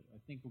mention it, but I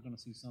think we're going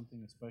to see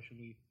something,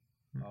 especially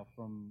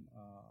from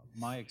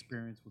my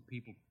experience with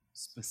people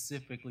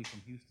specifically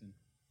from Houston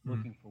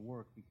looking for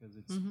work, because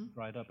it's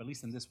dried up, at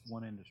least in this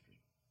one industry.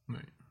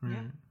 Right.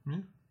 Yeah.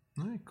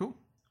 All right. Cool.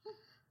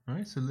 All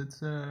right. So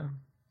let's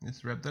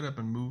wrap that up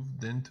and move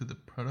then to the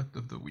product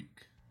of the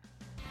week.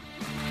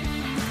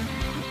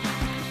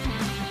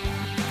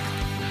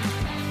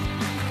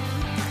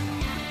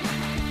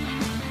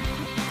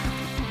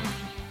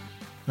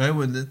 All right,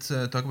 well, let's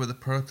talk about the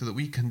product of the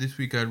week. And this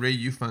week, Ray,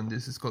 you found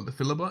this. It's called the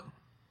Philabot.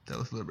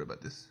 Tell us a little bit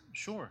about this.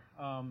 Sure.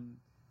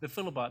 The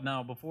Philabot.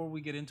 Now, before we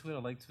get into it,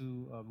 I'd like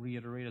to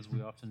reiterate, as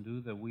we often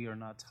do, that we are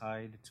not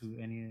tied to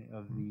any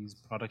of these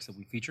products that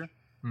we feature.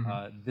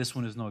 This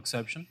one is no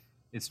exception.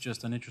 It's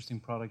just an interesting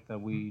product that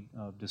we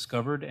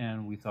discovered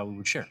and we thought we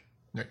would share.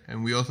 Right.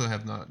 And we also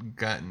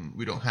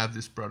we don't have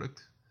this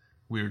product.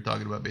 We were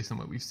talking about based on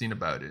what we've seen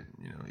about it.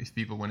 If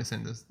people want to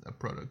send us a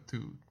product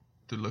to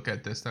look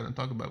at, test out, and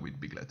talk about, we'd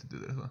be glad to do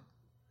that as well.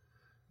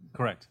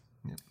 Correct.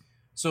 Yep.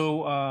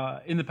 So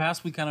in the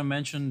past, we kind of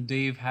mentioned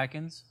Dave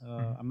Hackins.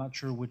 I'm not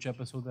sure which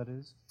episode that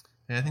is.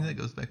 Yeah, I think that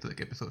goes back to like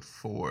episode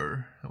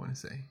 4, I want to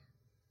say.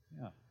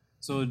 Yeah.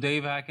 So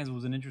Dave Hackins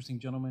was an interesting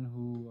gentleman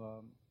who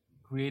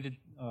created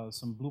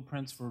some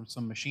blueprints for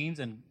some machines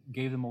and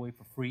gave them away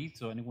for free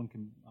so anyone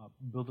can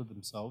build it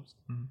themselves.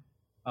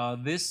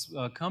 This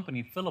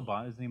company,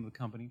 Philabot is the name of the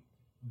company,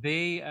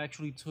 they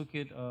actually took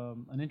it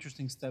an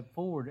interesting step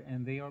forward,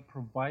 and they are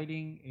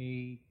providing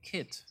a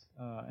kit,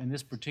 in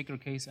this particular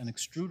case, an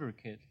extruder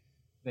kit,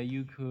 that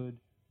you could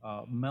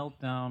melt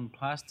down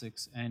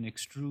plastics and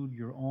extrude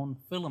your own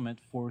filament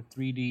for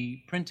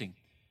 3D printing.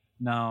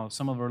 Now,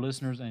 some of our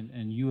listeners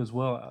and you as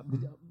well.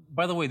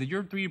 By the way, did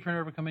your 3D printer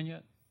ever come in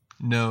yet?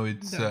 No,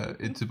 it's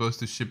supposed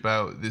to ship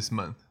out this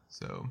month.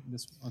 So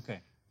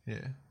okay.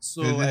 Yeah.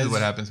 So this is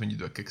what happens when you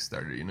do a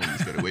Kickstarter. You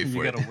just gotta wait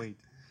for it. You gotta wait.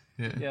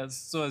 Yeah. Yeah.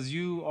 So as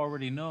you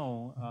already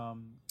know,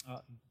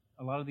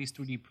 a lot of these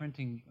 3D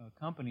printing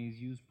companies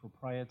use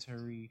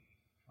proprietary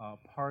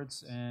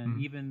parts, and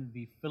even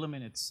the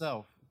filament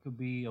itself could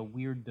be a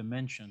weird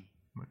dimension.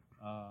 Right.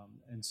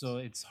 And so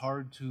it's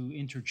hard to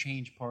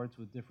interchange parts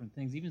with different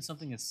things, even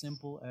something as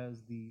simple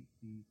as the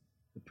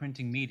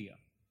printing media.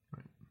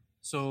 Right.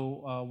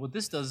 So what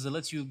this does is it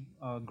lets you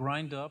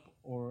grind up,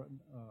 or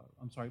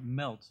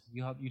melt.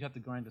 You'd have to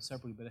grind it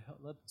separately, but it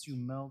lets you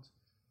melt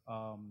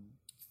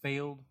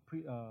failed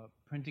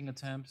printing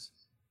attempts.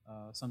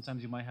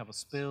 Sometimes you might have a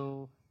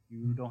spill.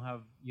 You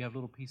have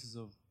little pieces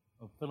of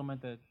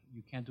filament that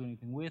you can't do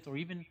anything with, or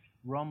even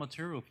raw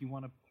material. If you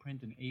want to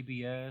print an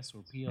ABS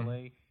or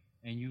PLA,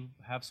 and you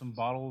have some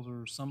bottles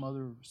or some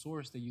other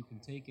source that you can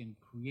take and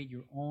create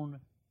your own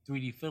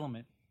 3D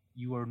filament,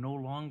 you are no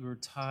longer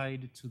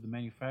tied to the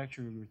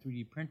manufacturer of your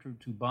 3D printer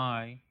to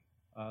buy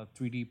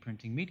 3D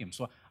printing medium.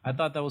 So I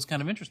thought that was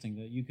kind of interesting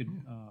that you could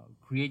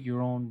create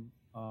your own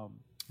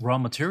raw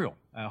material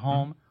at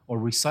home, or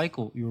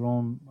recycle your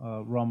own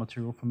raw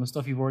material from the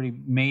stuff you've already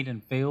made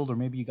and failed, or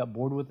maybe you got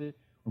bored with it,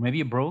 or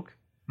maybe it broke.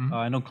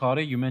 I know,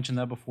 Claudia, you mentioned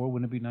that before.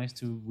 Wouldn't it be nice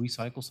to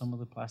recycle some of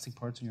the plastic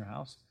parts in your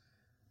house?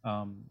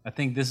 I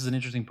think this is an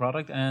interesting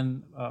product,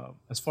 and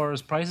as far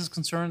as price is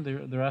concerned,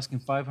 they're asking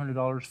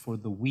 $500 for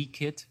the Wii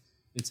kit.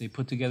 It's a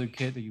put-together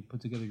kit that you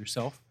put together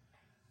yourself.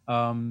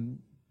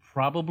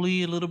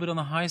 Probably a little bit on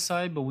the high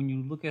side, but when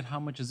you look at how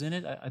much is in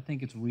it, I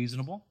think it's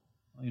reasonable.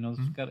 You know,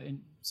 it's got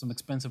some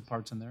expensive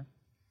parts in there.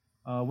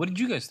 What did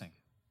you guys think?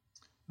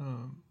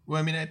 Well,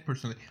 I mean,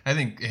 I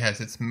think it has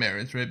its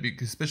merits, right?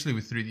 Because especially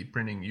with 3D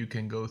printing, you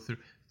can go through.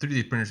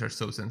 3D printers are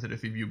so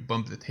sensitive. If you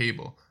bump the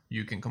table,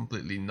 you can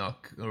completely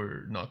knock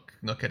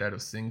it out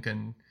of sync,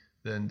 and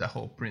then the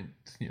whole print,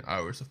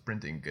 hours of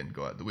printing can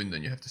go out the window,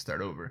 and you have to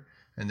start over.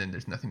 And then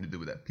there's nothing to do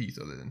with that piece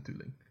other than to,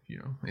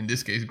 in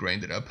this case,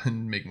 grind it up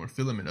and make more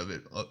filament of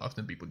it.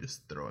 Often people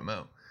just throw them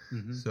out.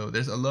 So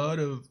there's a lot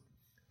of.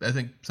 I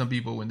think some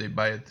people, when they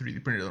buy a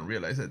 3D printer, don't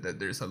realize that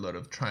there's a lot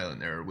of trial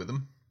and error with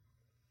them.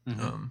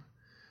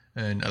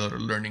 And a lot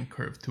of learning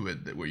curve to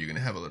it, where you're going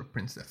to have a lot of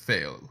prints that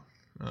fail.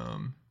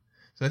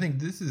 So I think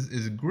this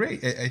is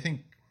great. I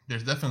think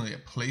there's definitely a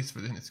place for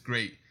this, and it's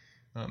great.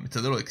 It's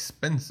a little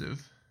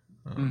expensive,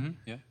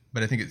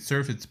 but I think it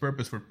serves its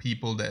purpose for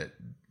people that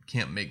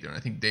can't make their own.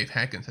 I think Dave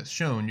Hackens has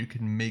shown you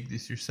can make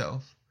this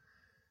yourself.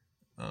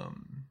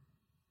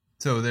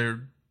 So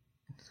they're,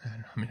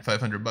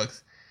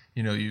 $500.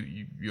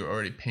 You're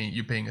already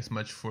paying as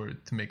much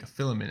to make a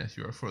filament as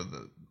you are for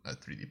a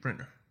 3D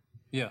printer.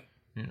 Yeah.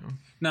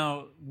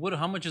 Now,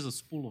 how much is a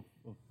spool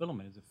of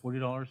filament? Is it $40,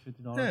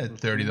 $50? Yeah,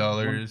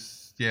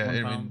 $30. Yeah,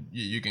 I mean,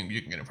 you can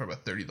get it for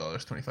about $30,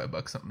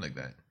 $25, something like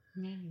that.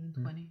 Yeah, even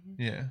 20.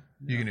 Yeah,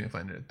 you can even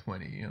find it at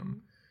 20.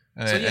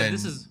 So yeah,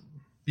 this is.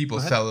 People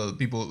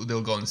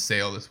they'll go on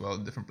sale as well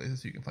in different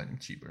places, so you can find them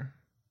cheaper.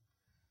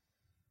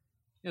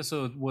 Yeah.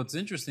 So what's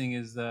interesting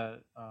is that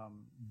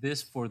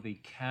this, for the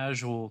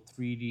casual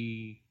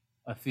 3D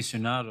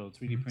aficionado,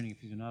 3D printing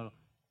aficionado,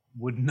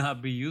 would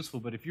not be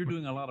useful. But if you're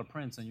doing a lot of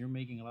prints and you're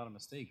making a lot of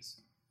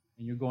mistakes,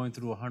 and you're going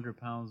through 100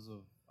 pounds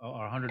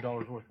or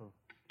 $100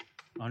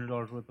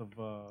 worth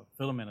of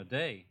filament a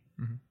day,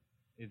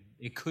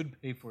 it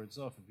could pay for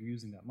itself if you're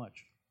using that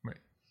much.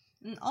 Right.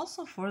 And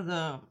also for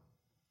the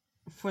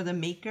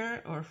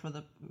maker, or for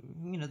the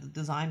the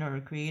designer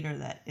or creator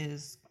that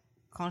is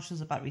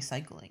conscious about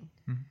recycling.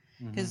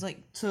 Because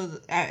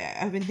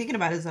I've been thinking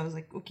about it, as I was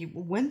like, okay,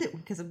 well,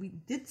 because we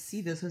did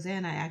see this, Jose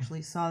and I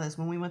actually saw this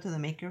when we went to the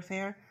Maker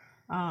Faire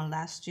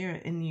last year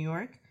in New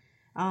York.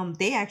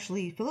 They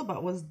actually,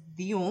 Philibot was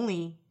the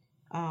only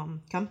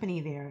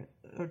company there,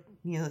 or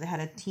they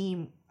had a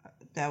team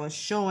that was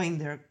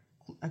showing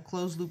a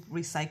closed loop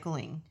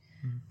recycling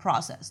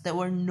process. There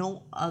were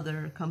no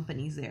other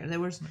companies there. There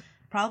was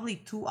probably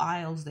 2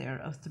 aisles there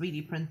of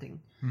 3D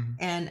printing,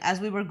 and as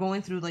we were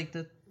going through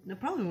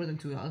probably more than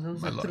 2 aisles. There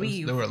was like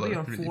three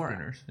or four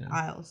printers,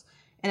 aisles.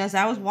 And as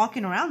I was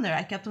walking around there,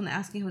 I kept on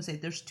asking Jose,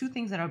 there's 2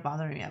 things that are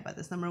bothering me about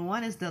this. Number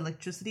 1 is the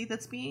electricity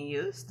that's being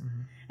used.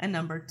 And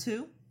number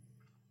 2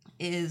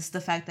 is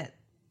the fact that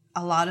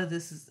a lot of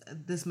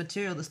this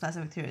material, this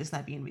plastic material, is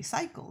not being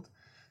recycled.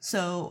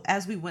 So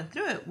as we went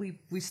through it,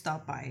 we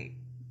stopped by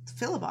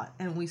Philibot,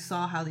 and we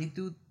saw how they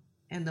do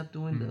end up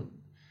doing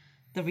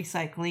the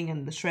recycling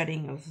and the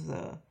shredding of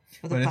the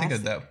But I think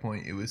at that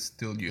point it was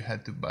still you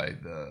had to buy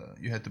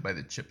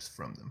the chips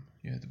from them.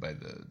 You had to buy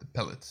the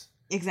pellets.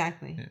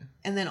 Exactly. Yeah.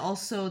 And then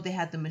also they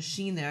had the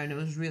machine there, and it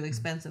was really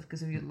expensive,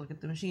 because if you look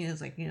at the machine,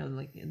 it's like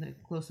in the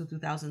close to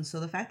 2,000. So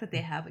the fact that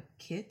they have a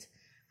kit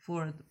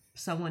for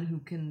someone who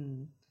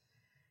can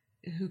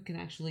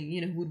actually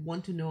who would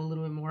want to know a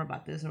little bit more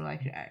about this, or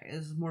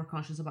is more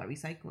conscious about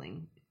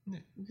recycling.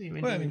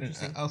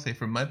 Yeah. I'll say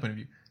from my point of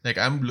view,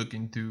 I'm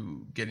looking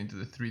to get into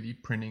the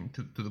 3D printing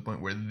to the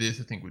point where this,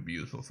 I think, would be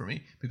useful for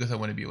me, because I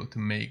want to be able to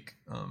make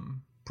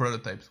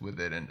prototypes with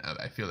it, and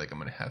I feel like I'm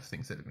going to have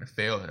things that are going to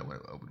fail, and I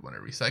would want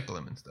to recycle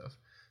them and stuff.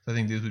 So I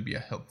think this would be a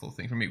helpful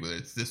thing for me, whether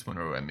it's this one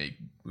or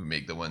we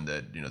make the one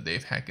that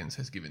Dave Hackens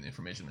has given the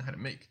information on how to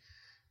make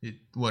it,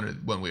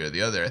 one way or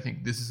the other. I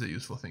think this is a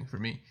useful thing for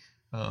me.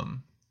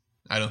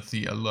 I don't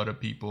see a lot of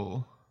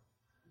people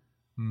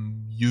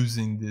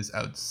using this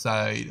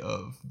outside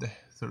of the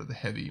sort of the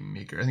heavy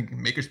maker. I think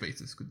maker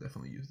spaces could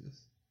definitely use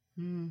this.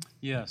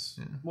 Yes.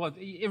 Yeah. Well,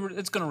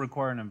 it's going to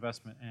require an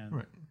investment, and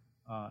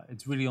Right.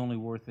 it's really only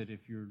worth it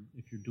if you're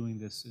doing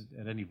this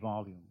at any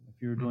volume.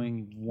 If you're Mm-hmm.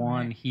 doing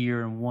one Right.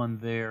 here and one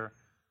there,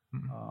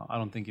 Mhm. I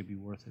don't think it'd be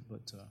worth it.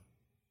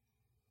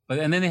 But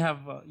and then they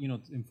have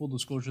in full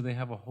disclosure, they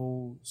have a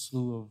whole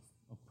slew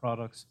of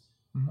products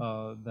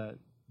Mhm.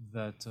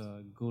 that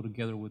go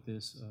together with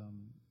this.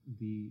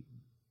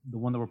 The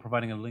one that we're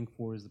providing a link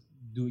for is the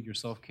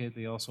do-it-yourself kit.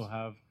 They also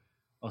have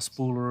a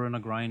spooler and a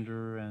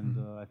grinder, and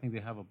I think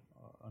they have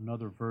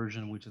another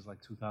version which is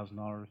like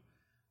 $2,000.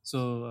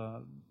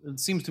 So it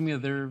seems to me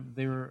that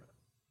they're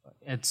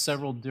at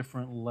several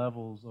different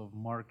levels of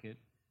market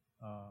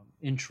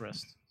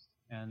interest,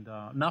 and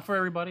not for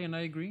everybody. And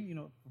I agree.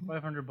 For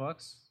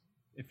 $500,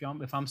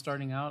 if I'm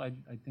starting out,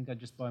 I think I'd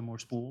just buy more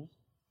spools.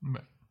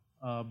 Right.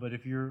 But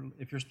if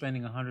you're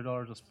spending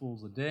 $100 of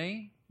spools a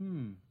day,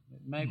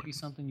 it might be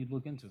something you'd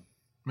look into.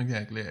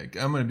 Exactly.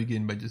 I'm going to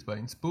begin by just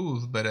buying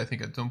spools, but I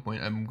think at some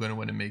point I'm going to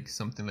want to make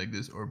something like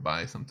this or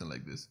buy something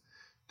like this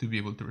to be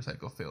able to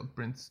recycle failed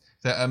prints.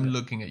 So I'm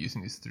looking at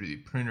using this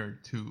 3D printer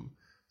to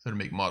sort of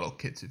make model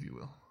kits, if you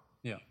will.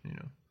 Yeah.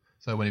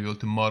 So I want to be able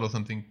to model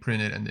something,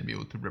 print it, and then be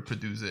able to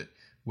reproduce it,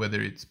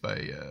 whether it's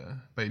by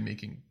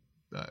making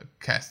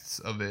casts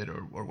of it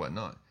or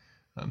whatnot.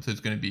 So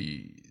it's going to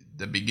be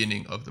the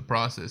beginning of the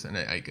process, and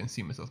I can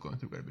see myself going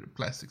through quite a bit of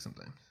plastic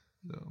sometimes.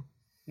 So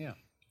yeah,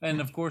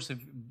 and of course, if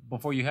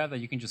before you have that,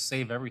 you can just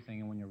save everything,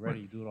 and when you're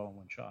ready, you do it all in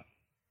one shot.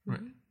 right,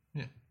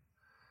 yeah.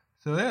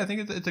 So yeah, I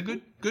think it's a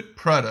good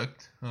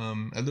product.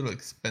 A little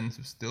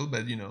expensive still,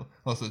 but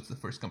also it's the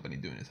first company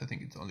doing this. I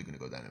think it's only going to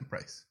go down in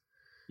price.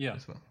 Yeah,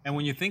 as well. And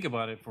when you think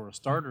about it, for a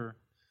starter,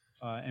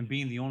 and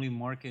being the only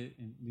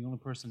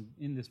person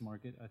in this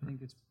market, I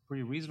think it's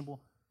pretty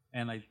reasonable.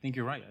 And I think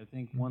you're right. I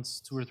think once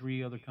 2 or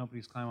 3 other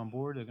companies climb on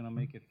board, they're going to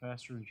make it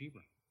faster and cheaper.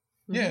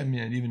 Yeah, I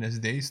mean, and even as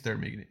they start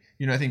making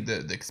it, I think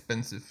the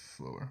expensive,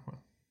 well,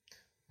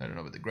 I don't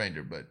know about the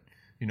grinder, but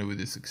with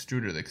this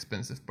extruder, the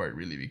expensive part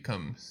really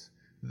becomes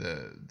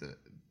the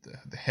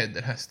head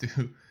that has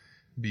to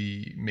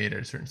be made at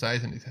a certain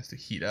size, and it has to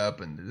heat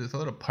up, and there's a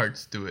lot of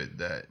parts to it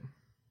that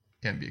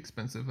can be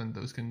expensive, and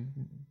those can,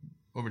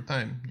 over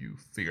time, you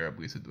figure out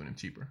ways of doing them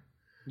cheaper.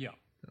 Yeah.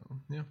 So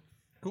yeah.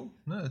 Cool.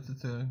 No,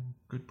 it's a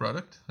good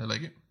product. I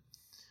like it.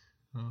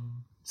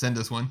 Send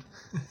us one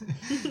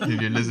if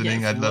you're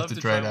listening. Yes, I'd love to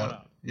try it one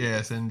out.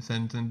 Yeah, send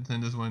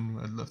us one.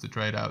 I'd love to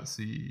try it out.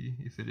 See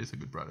if it is a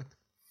good product.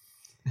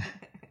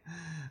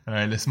 All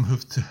right, let's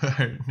move to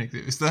our next.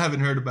 We still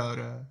haven't heard about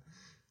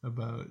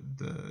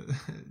the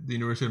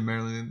University of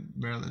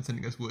Maryland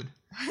sending us wood.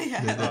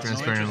 Yeah, The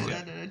transparent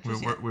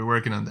wood. We're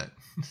working on that.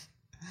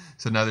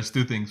 So now there's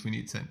 2 things we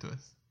need sent to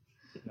us.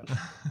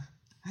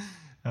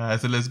 Yeah.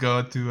 So let's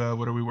go to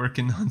what are we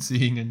working on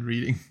seeing and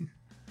reading.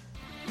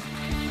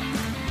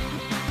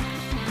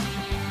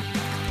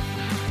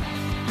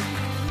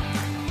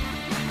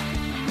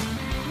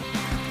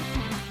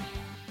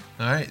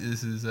 All right,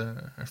 this is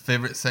our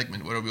favorite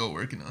segment. What are we all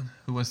working on?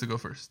 Who wants to go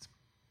first?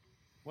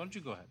 Why don't you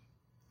go ahead?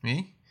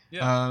 Me?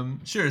 Yeah.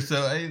 Sure. So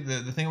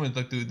the thing I want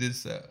to talk to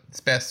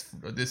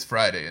this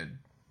Friday, and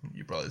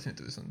you probably listen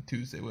to this on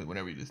Tuesday,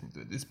 whenever you listen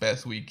to it. This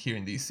past week here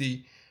in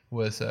DC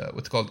was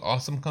what's called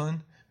AwesomeCon,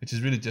 which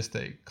is really just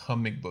a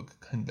comic book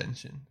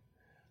convention.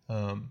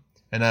 And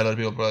a lot of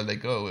people are probably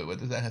like, oh, wait, what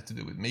does that have to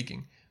do with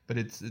making? But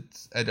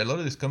it's at a lot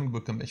of these comic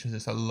book conventions,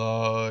 there's a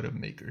lot of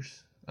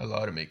makers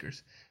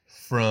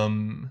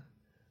from,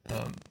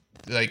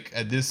 like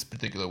at this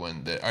particular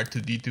one, the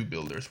R2-D2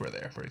 builders were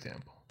there, for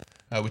example,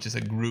 which is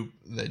a group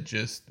that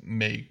just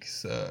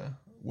makes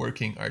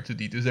working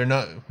R2-D2s. They're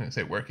not, when I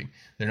say working,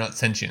 they're not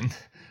sentient,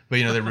 but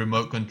they're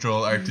remote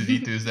control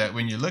R2-D2s that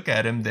when you look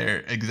at them,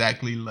 they're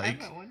exactly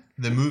like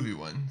the movie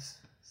ones.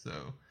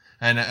 So,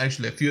 and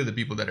actually a few of the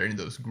people that are in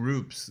those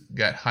groups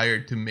got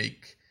hired to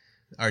make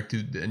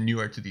the new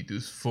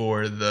R2-D2s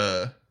for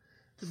the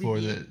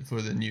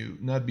new,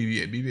 not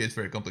BB-8. BB-8 is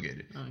very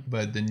complicated,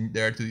 but the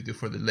R2-D2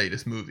 for the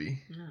latest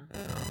movie.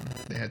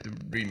 They had to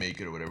remake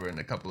it or whatever, and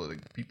a couple of the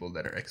people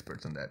that are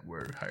experts on that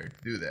were hired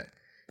to do that.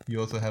 You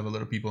also have a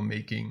lot of people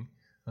making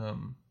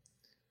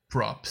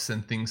props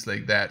and things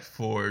like that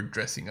for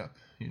dressing up.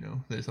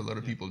 There's a lot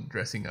of people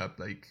dressing up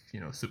like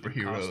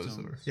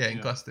superheroes in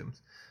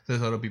costumes. So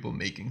there's a lot of people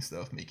making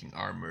stuff, making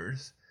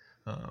armors.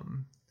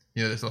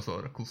 There's also a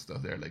lot of cool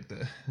stuff there, like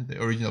the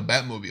original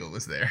Batmobile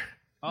was there.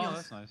 Oh,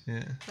 that's nice.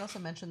 Yeah. You also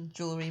mentioned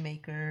jewelry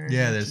makers.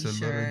 Yeah, there's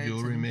a lot of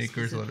jewelry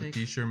makers, a lot of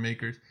t-shirt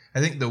makers. I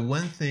think the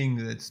one thing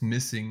that's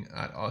missing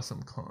at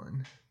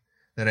AwesomeCon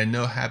that I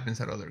know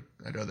happens at other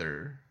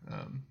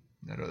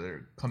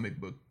comic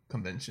book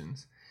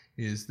conventions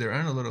is there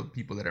aren't a lot of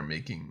people that are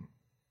making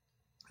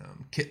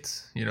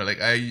kits.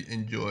 Like I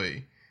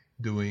enjoy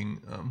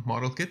doing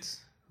model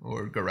kits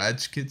or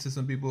garage kits, as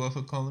some people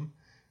also call them,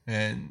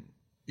 and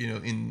I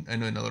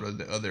know in a lot of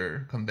the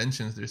other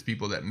conventions, there's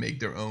people that make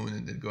their own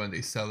and then go and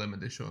they sell them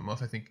and they show them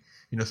off. I think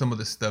some of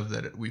the stuff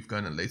that we've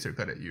gone on Laser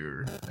Cut at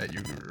your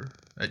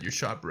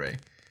shop, Ray,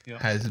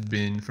 has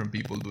been from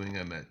people doing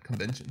them at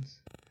conventions,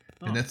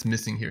 and that's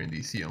missing here in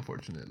DC,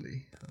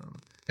 unfortunately.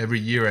 every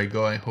year I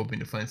go, I'm hoping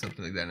to find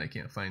something like that, and I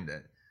can't find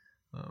that.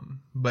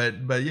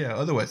 But yeah,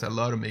 otherwise a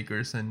lot of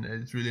makers, and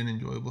it's really an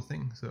enjoyable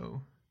thing.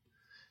 So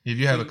if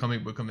you have a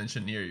comic book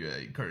convention near you, I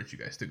encourage you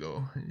guys to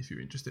go if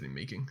you're interested in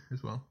making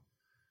as well.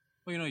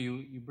 Well,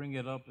 you bring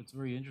it up. It's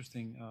very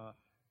interesting.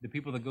 The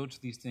people that go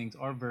to these things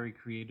are very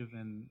creative,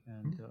 and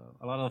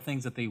a lot of the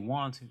things that they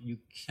want you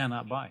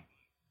cannot buy.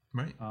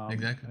 Right.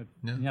 Exactly.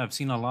 Yeah, I've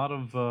seen a lot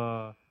of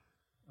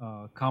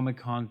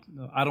Comic-Con.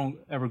 I don't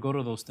ever go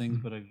to those things,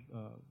 but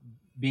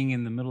being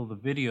in the middle of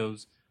the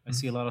videos, I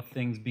see a lot of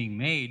things being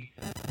made,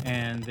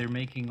 and they're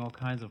making all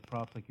kinds of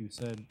props, like you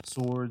said,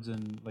 swords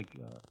and like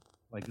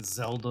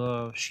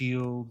Zelda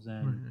shields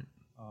and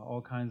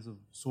all kinds of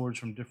swords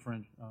from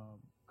different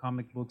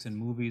comic books and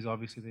movies.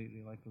 Obviously,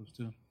 they like those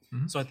too.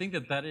 So I think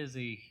that is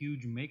a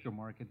huge maker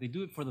market. They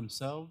do it for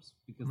themselves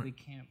because they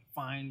can't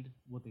find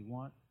what they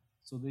want,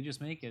 so they just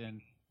make it.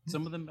 And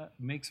some of them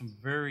make some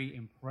very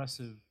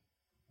impressive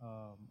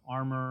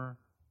armor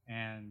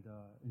and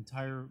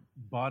entire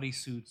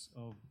bodysuits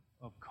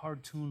of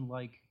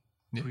cartoon-like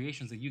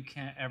creations that you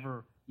can't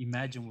ever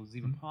imagine was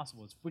even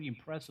possible. It's pretty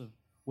impressive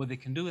what they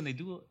can do, and they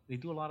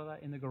do a lot of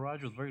that in the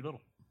garage with very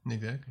little.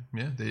 Exactly.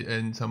 Yeah.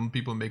 And some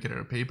people make it out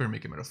of paper,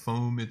 make them out of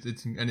foam.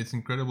 It's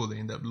incredible. They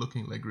end up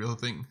looking like real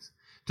things,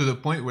 to the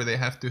point where they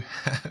have to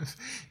have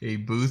a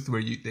booth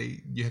where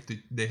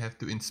they have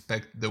to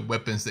inspect the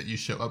weapons that you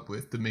show up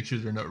with to make sure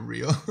they're not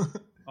real.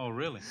 Oh,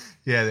 really?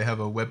 Yeah, they have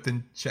a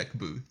weapon check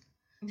booth,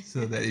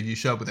 so that if you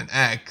show up with an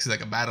axe,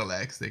 like a battle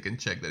axe, they can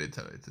check that it's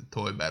a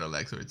toy battle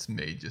axe, or it's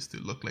made just to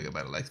look like a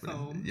battle axe. But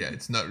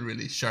it's not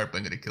really sharp.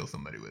 I'm gonna kill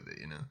somebody with it,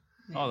 Yeah,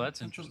 oh,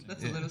 that's interesting.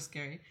 That's a little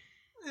scary.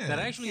 Yeah. That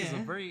actually is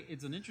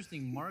it's an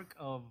interesting mark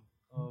of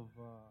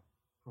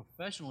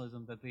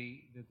professionalism that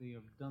they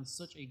have done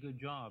such a good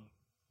job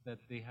that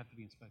they have to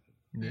be inspected.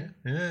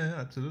 Yeah,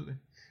 absolutely.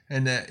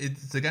 And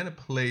it's the kind of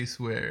place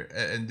where,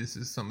 and this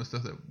is some of the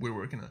stuff that we're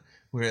working on,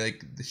 where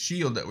like the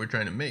shield that we're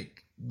trying to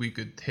make, we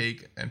could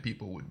take and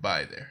people would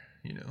buy there,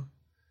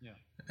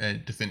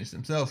 and to finish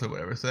themselves or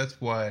whatever. So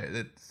that's why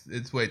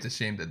it's a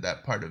shame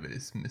that part of it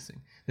is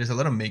missing. There's a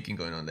lot of making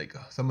going on. Like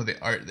some of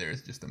the art there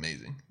is just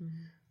amazing.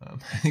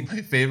 I think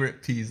my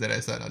favorite piece that I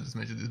saw, and I'll just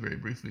mention this very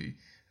briefly,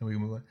 and we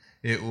can move on.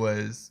 It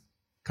was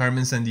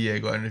Carmen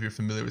Sandiego. I don't know if you're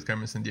familiar with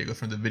Carmen Sandiego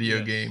from the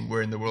video game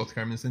Where in the World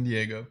Carmen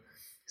Sandiego,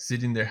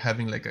 sitting there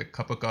having like a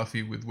cup of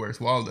coffee with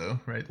Where's Waldo,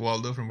 right?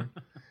 Waldo from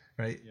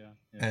right? Yeah.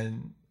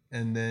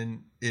 And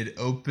then it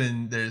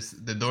opened. There's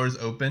the doors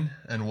open,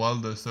 and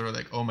Waldo's sort of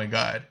like, oh my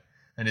god,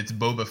 and it's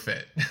Boba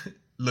Fett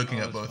looking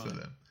at both of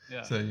them.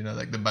 Yeah. So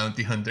like the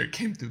bounty hunter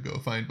came to go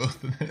find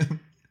both of them.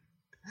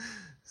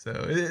 So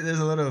there's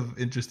a lot of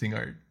interesting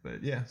art,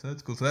 but yeah, so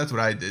that's cool. So that's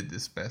what I did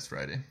this past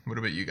Friday. What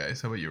about you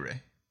guys? How about you,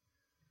 Ray?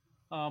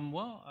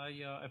 Well,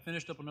 I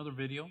finished up another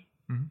video.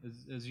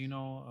 As you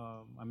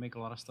know, I make a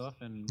lot of stuff,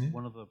 and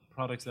one of the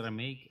products that I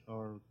make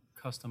are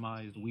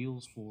customized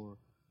wheels for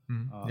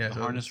the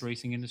harness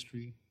racing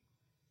industry.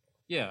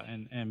 Yeah,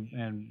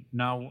 and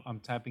now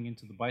I'm tapping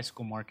into the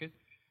bicycle market.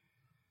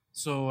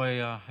 So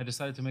I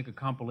decided to make a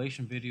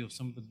compilation video of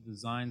some of the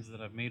designs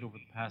that I've made over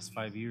the past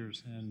 5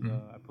 years, and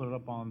I put it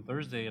up on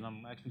Thursday, and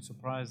I'm actually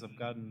surprised I've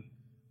gotten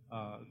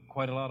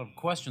quite a lot of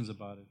questions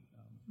about it.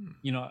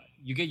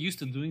 You get used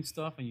to doing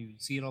stuff, and you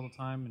see it all the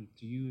time, and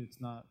to you,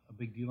 it's not a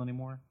big deal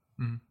anymore.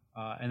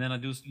 And then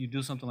you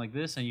do something like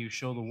this, and you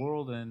show the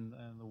world, and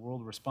the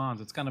world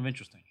responds. It's kind of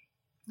interesting.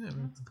 Yeah,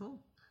 that's cool.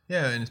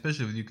 Yeah, and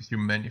especially with you because you're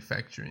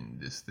manufacturing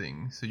this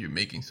thing, so you're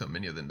making so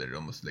many of them that it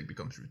almost like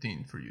becomes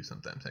routine for you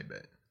sometimes like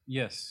that.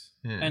 Yes,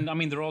 and I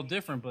mean they're all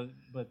different,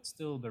 but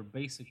still they're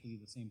basically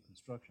the same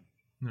construction.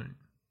 Right.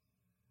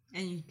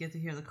 And you get to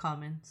hear the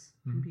comments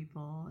from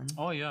people. And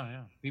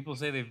people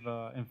say they've.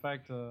 In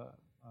fact,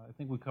 I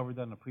think we covered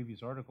that in a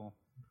previous article,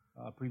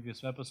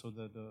 previous episode.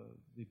 That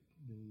they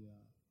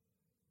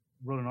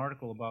wrote an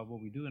article about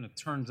what we do, and it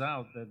turns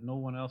out that no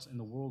one else in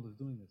the world is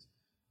doing this.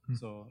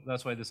 So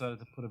that's why I decided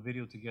to put a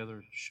video together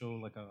to show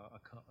like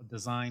a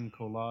design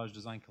collage,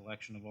 design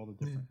collection of all the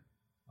different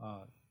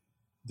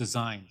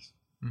designs.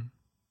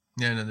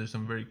 Yeah, no, there's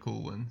some very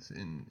cool ones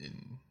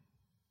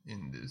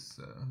in this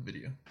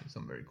video. There's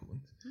some very cool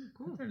ones.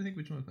 Cool. I'm trying to think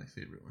which one was my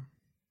favorite one.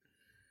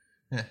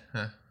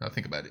 Yeah, I'll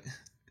think about it.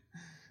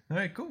 All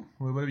right, cool.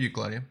 What about you,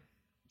 Claudia?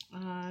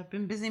 I've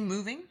been busy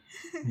moving.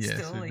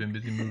 Yes, we've been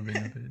busy moving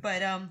a bit.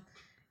 But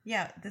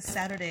this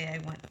Saturday I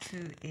went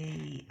to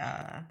a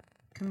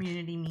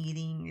community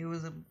meeting. It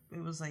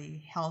was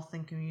a health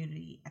and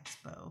community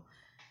expo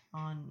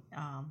on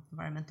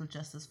environmental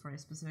justice for a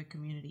specific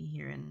community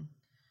here in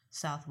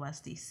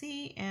Southwest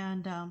DC,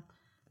 and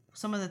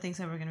some of the things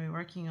that we're going to be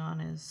working on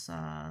is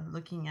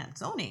looking at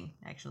zoning,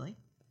 actually,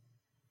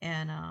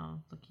 and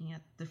looking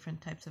at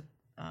different types of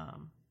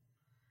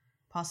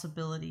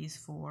possibilities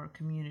for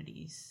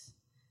communities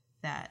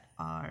that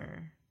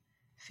are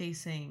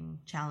facing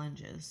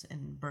challenges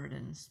and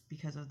burdens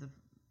because of the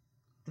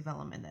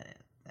development that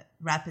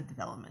rapid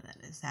development that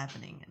is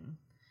happening, and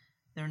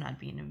they're not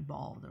being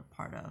involved or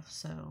part of.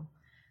 So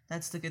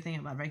that's the good thing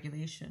about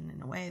regulation,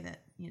 in a way,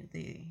 that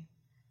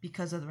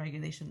because of the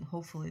regulation,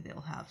 hopefully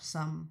they'll have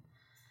some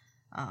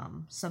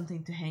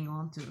something to hang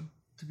on to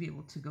be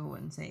able to go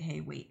and say, hey,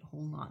 wait,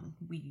 hold on,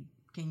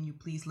 can you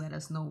please let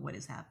us know what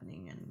is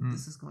happening, and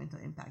this is going to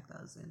impact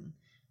us, and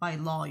by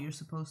law you're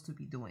supposed to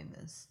be doing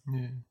this.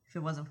 If it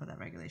wasn't for that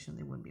regulation,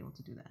 they wouldn't be able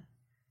to do that.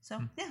 So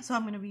so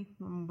I'm gonna be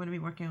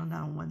working on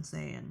that on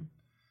Wednesday and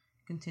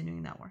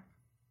continuing that work.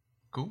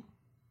 Cool,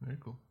 very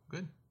cool,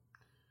 good.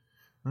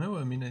 Well,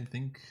 I mean, I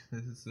think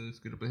this is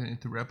a good opportunity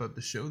to wrap up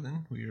the show.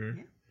 Then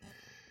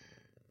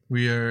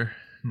we are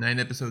 9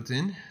 episodes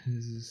in.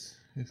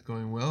 It's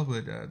going well,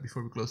 but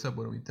before we close up,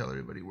 why don't we tell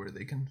everybody where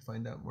they can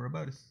find out more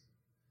about us?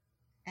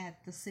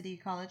 At the City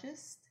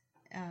Ecologist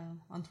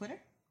on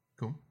Twitter.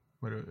 Cool.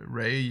 What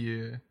Ray?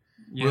 Yeah,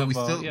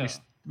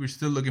 we're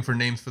still looking for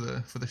names for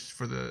the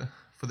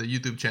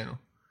YouTube channel.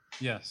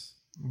 Yes.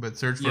 But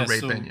search for Ray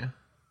Peña.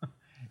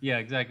 Yeah,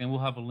 exactly. And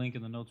we'll have a link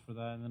in the notes for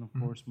that. And then, of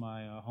course,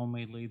 my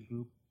homemade lathe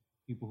group,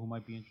 people who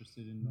might be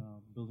interested in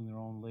building their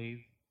own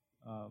lathe.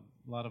 A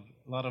lot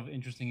of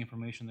interesting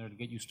information there to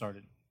get you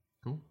started.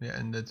 Cool. Yeah,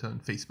 and that's on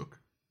Facebook.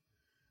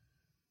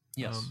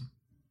 Yes.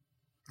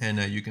 And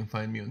you can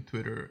find me on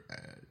Twitter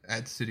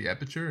at City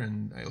Aperture,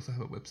 and I also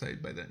have a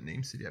website by that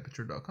name,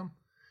 cityaperture.com.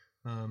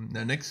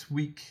 Now, next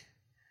week,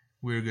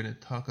 we're going to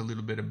talk a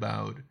little bit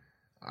about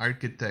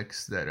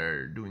architects that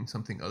are doing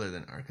something other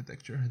than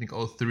architecture. I think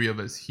all 3 of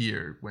us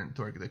here went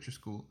to architecture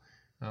school,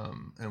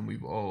 and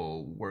we've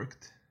all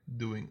worked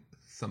doing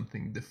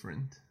something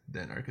different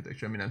than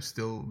architecture. I mean, I'm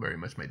still very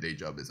much, my day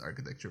job is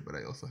architecture, but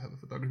I also have a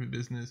photography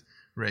business.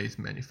 Ray's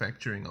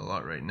manufacturing a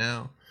lot right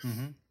now.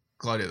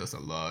 Claudia does a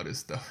lot of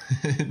stuff,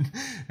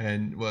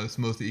 and well, it's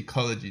mostly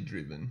ecology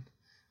driven.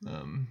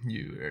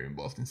 You are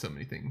involved in so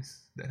many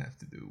things that have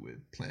to do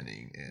with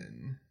planning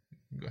and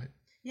go ahead.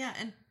 Yeah,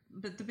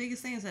 but the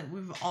biggest thing is that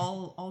we've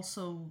all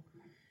also,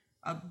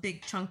 a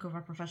big chunk of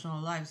our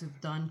professional lives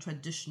have done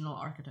traditional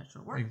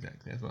architectural work.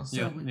 Exactly, as well.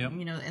 So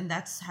you know, and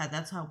that's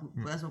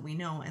what we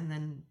know, and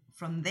then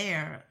from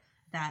there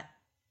that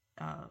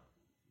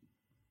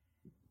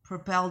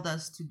propelled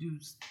us to do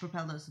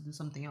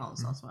something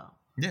else as well.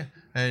 Yeah,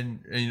 and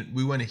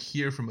we want to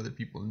hear from other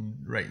people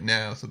right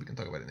now, so we can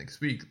talk about it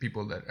next week.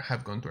 People that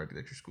have gone to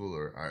architecture school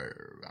or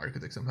are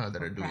architects somehow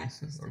that are doing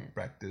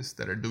practice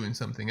that are doing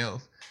something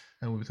else,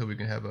 and so we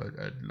can have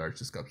a large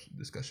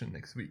discussion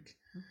next week.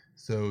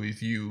 So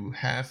if you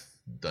have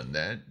done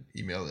that,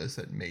 email us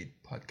at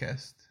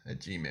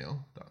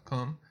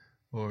madepodcast@gmail.com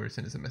or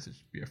send us a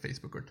message via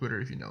Facebook or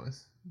Twitter if you know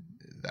us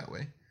that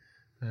way.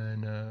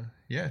 And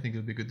I think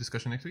it'll be a good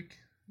discussion next week.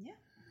 Yeah.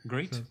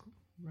 Great. So,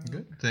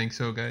 good. Thanks,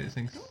 guys.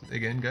 Thanks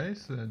again,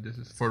 guys. This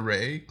is for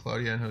Ray,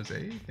 Claudia, and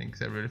Jose.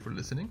 Thanks everybody for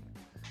listening.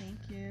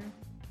 Thank you.